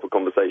hold a proper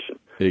conversation.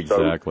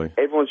 Exactly. So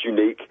everyone's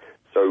unique.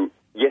 So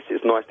yes,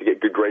 it's nice to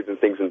get good grades and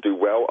things and do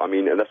well. I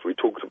mean, and that's what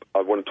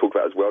I want to talk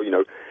about as well. You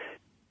know,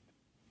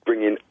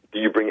 do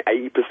you bring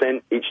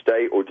 80% each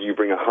day or do you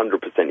bring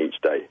 100%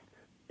 each day?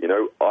 You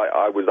know,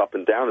 I was up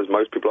and down as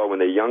most people are when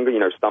they're younger. You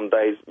know, some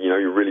days, you know,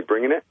 you're really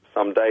bringing it.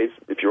 Some days,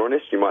 if you're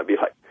honest, you might be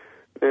like,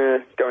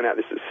 going at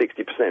this at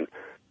 60%.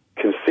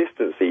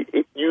 Consistency.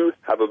 If you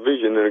have a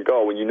vision and a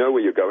goal and you know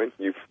where you're going,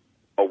 you've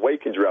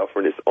awakened your alpha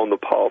and it's on the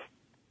path.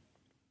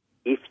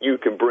 If you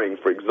can bring,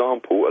 for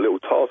example, a little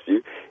task for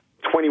you,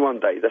 21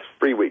 days, that's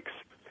 3 weeks.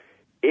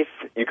 If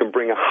you can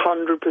bring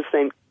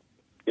 100%,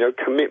 you know,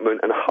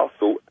 commitment and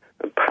hustle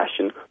and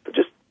passion, but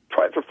just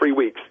try it for 3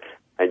 weeks,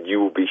 and you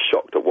will be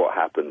shocked at what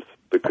happens,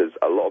 because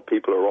a lot of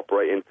people are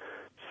operating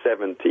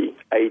 70,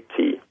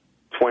 80,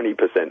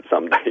 20%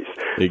 some days.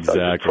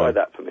 Exactly. So try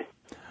that for me.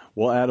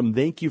 Well, Adam,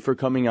 thank you for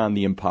coming on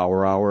the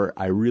Empower Hour.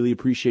 I really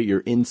appreciate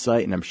your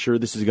insight, and I'm sure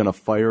this is going to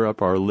fire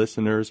up our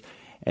listeners.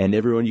 And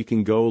everyone, you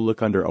can go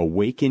look under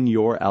Awaken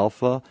Your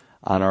Alpha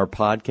on our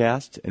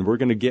podcast, and we're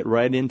going to get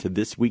right into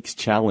this week's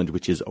challenge,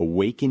 which is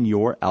Awaken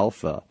Your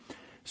Alpha.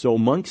 So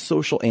amongst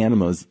social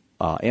animals,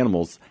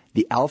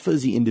 the alpha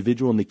is the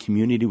individual in the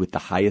community with the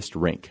highest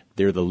rank.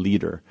 They're the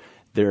leader.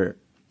 They're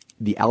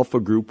the alpha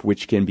group,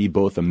 which can be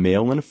both a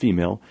male and a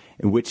female,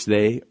 in which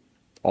they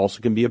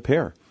also can be a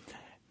pair.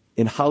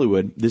 In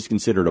Hollywood, this is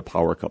considered a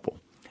power couple.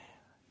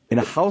 In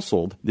a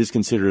household, this is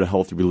considered a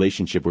healthy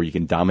relationship where you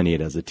can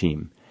dominate as a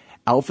team.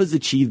 Alphas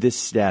achieve this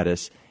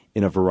status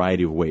in a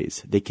variety of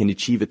ways. They can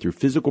achieve it through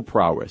physical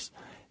prowess,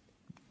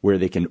 where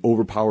they can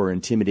overpower or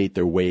intimidate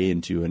their way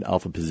into an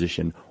alpha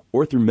position,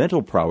 or through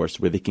mental prowess,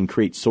 where they can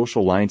create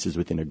social alliances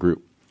within a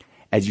group.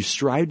 As you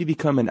strive to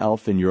become an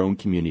alpha in your own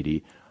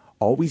community,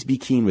 always be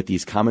keen with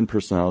these common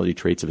personality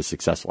traits of a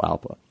successful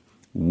alpha.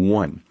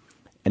 1,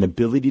 an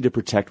ability to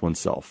protect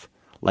oneself.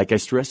 Like I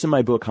stress in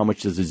my book, How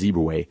Much Does a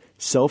Zebra Weigh?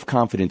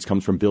 Self-confidence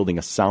comes from building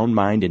a sound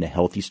mind and a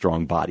healthy,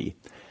 strong body.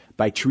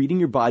 By treating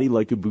your body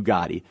like a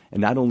Bugatti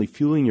and not only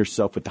fueling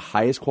yourself with the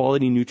highest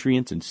quality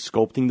nutrients and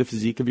sculpting the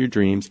physique of your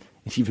dreams,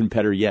 and even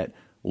better yet,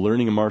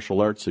 learning a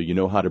martial art so you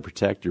know how to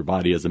protect your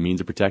body as a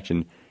means of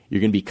protection,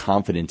 you're going to be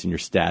confident and your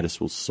status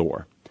will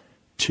soar.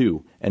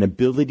 2, an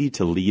ability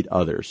to lead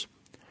others.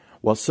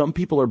 While some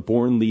people are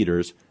born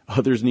leaders,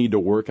 others need to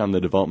work on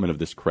the development of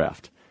this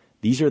craft.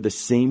 These are the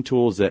same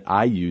tools that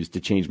I used to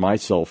change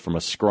myself from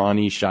a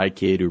scrawny, shy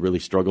kid who really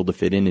struggled to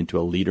fit in into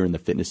a leader in the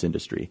fitness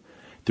industry.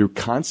 Through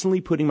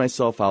constantly putting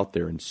myself out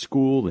there in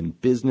school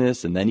and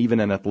business and then even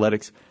in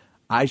athletics,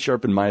 I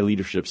sharpened my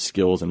leadership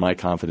skills and my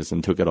confidence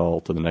and took it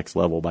all to the next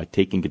level by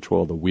taking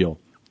control of the wheel.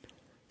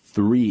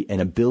 3, an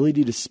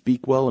ability to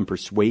speak well and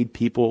persuade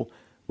people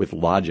with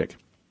logic.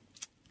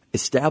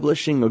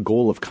 Establishing a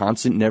goal of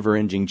constant,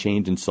 never-ending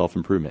change and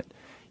self-improvement.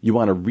 You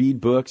want to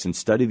read books and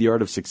study the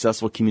art of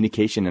successful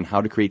communication and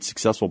how to create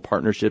successful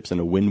partnerships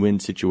and a win-win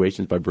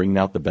situations by bringing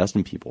out the best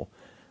in people.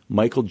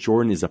 Michael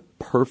Jordan is a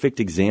perfect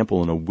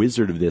example and a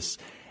wizard of this,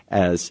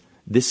 as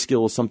this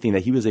skill is something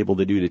that he was able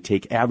to do to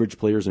take average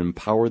players and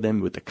empower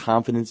them with the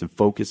confidence and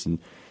focus and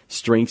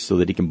strength so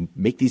that he can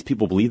make these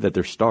people believe that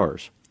they're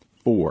stars.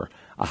 4,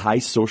 a high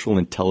social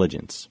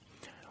intelligence,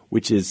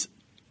 which is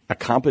a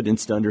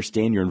competence to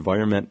understand your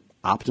environment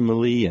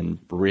optimally and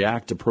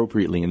react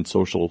appropriately in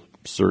social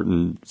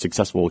certain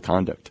successful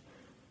conduct.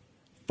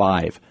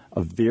 5,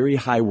 a very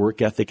high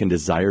work ethic and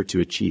desire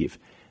to achieve.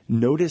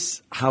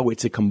 Notice how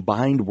it's a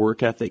combined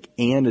work ethic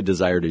and a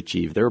desire to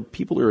achieve. There are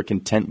people who are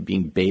content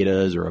being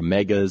betas or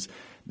omegas,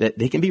 that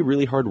they can be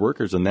really hard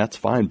workers, and that's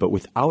fine. But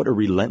without a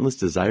relentless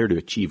desire to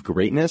achieve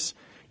greatness,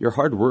 your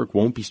hard work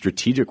won't be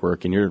strategic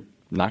work, and you're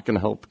not going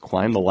to help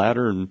climb the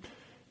ladder and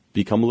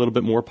become a little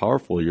bit more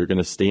powerful. You're going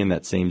to stay in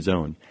that same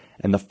zone.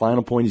 And the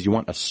final point is you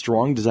want a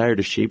strong desire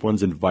to shape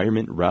one's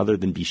environment rather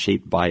than be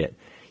shaped by it.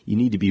 You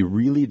need to be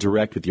really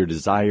direct with your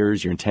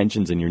desires, your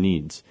intentions, and your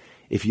needs.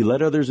 If you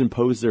let others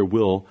impose their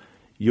will,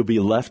 you'll be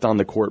left on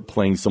the court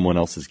playing someone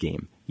else's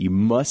game. You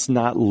must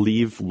not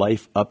leave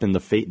life up in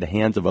the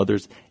hands of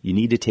others. You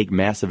need to take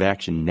massive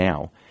action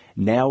now.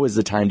 Now is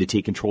the time to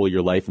take control of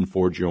your life and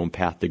forge your own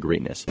path to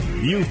greatness.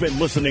 You've been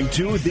listening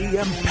to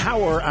the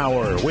Empower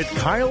Hour with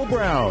Kyle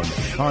Brown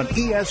on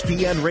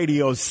ESPN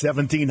Radio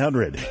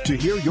 1700. To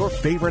hear your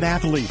favorite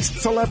athletes,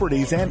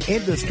 celebrities, and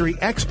industry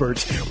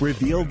experts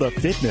reveal the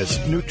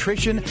fitness,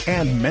 nutrition,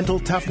 and mental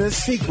toughness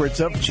secrets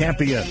of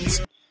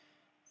champions.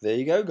 There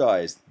you go,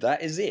 guys.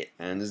 That is it.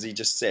 And as he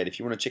just said, if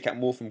you want to check out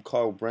more from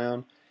Kyle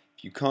Brown,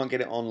 if you can't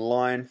get it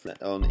online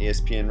on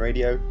ESPN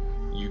Radio,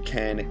 you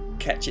can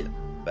catch it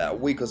about a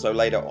week or so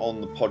later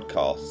on the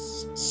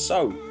podcasts.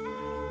 So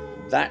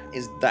that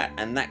is that,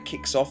 and that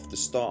kicks off the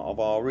start of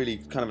our really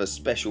kind of a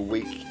special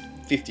week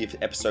 50th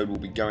episode will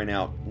be going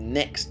out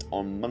next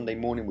on Monday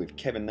morning with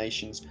Kevin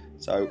Nations.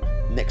 So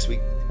next week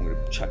I'm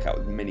going to chuck out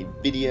as many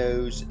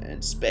videos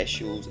and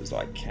specials as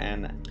I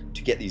can.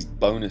 To get these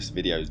bonus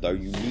videos though,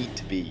 you need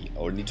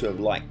to have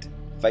liked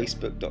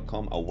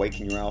facebook.com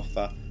Awaken Your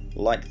Alpha.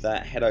 Like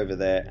that, head over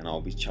there and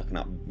I'll be chucking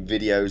up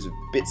videos of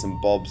bits and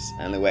bobs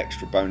and little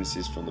extra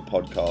bonuses from the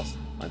podcast.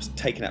 I'm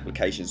taking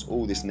applications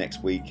all this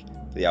next week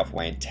for the Alpha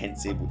Way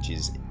Intensive, which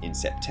is in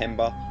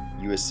September,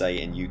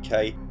 USA and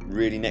UK.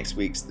 Really next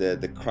week's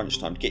the crunch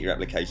time to get your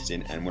applications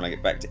in, and when I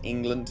get back to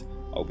England,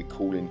 I'll be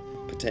calling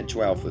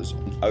potential alphas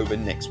over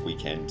next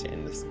weekend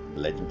in the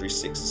legendary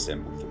Six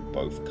Assembly for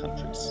both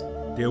countries.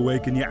 The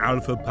Awaken Your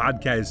Alpha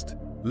podcast.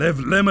 Live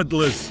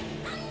limitless.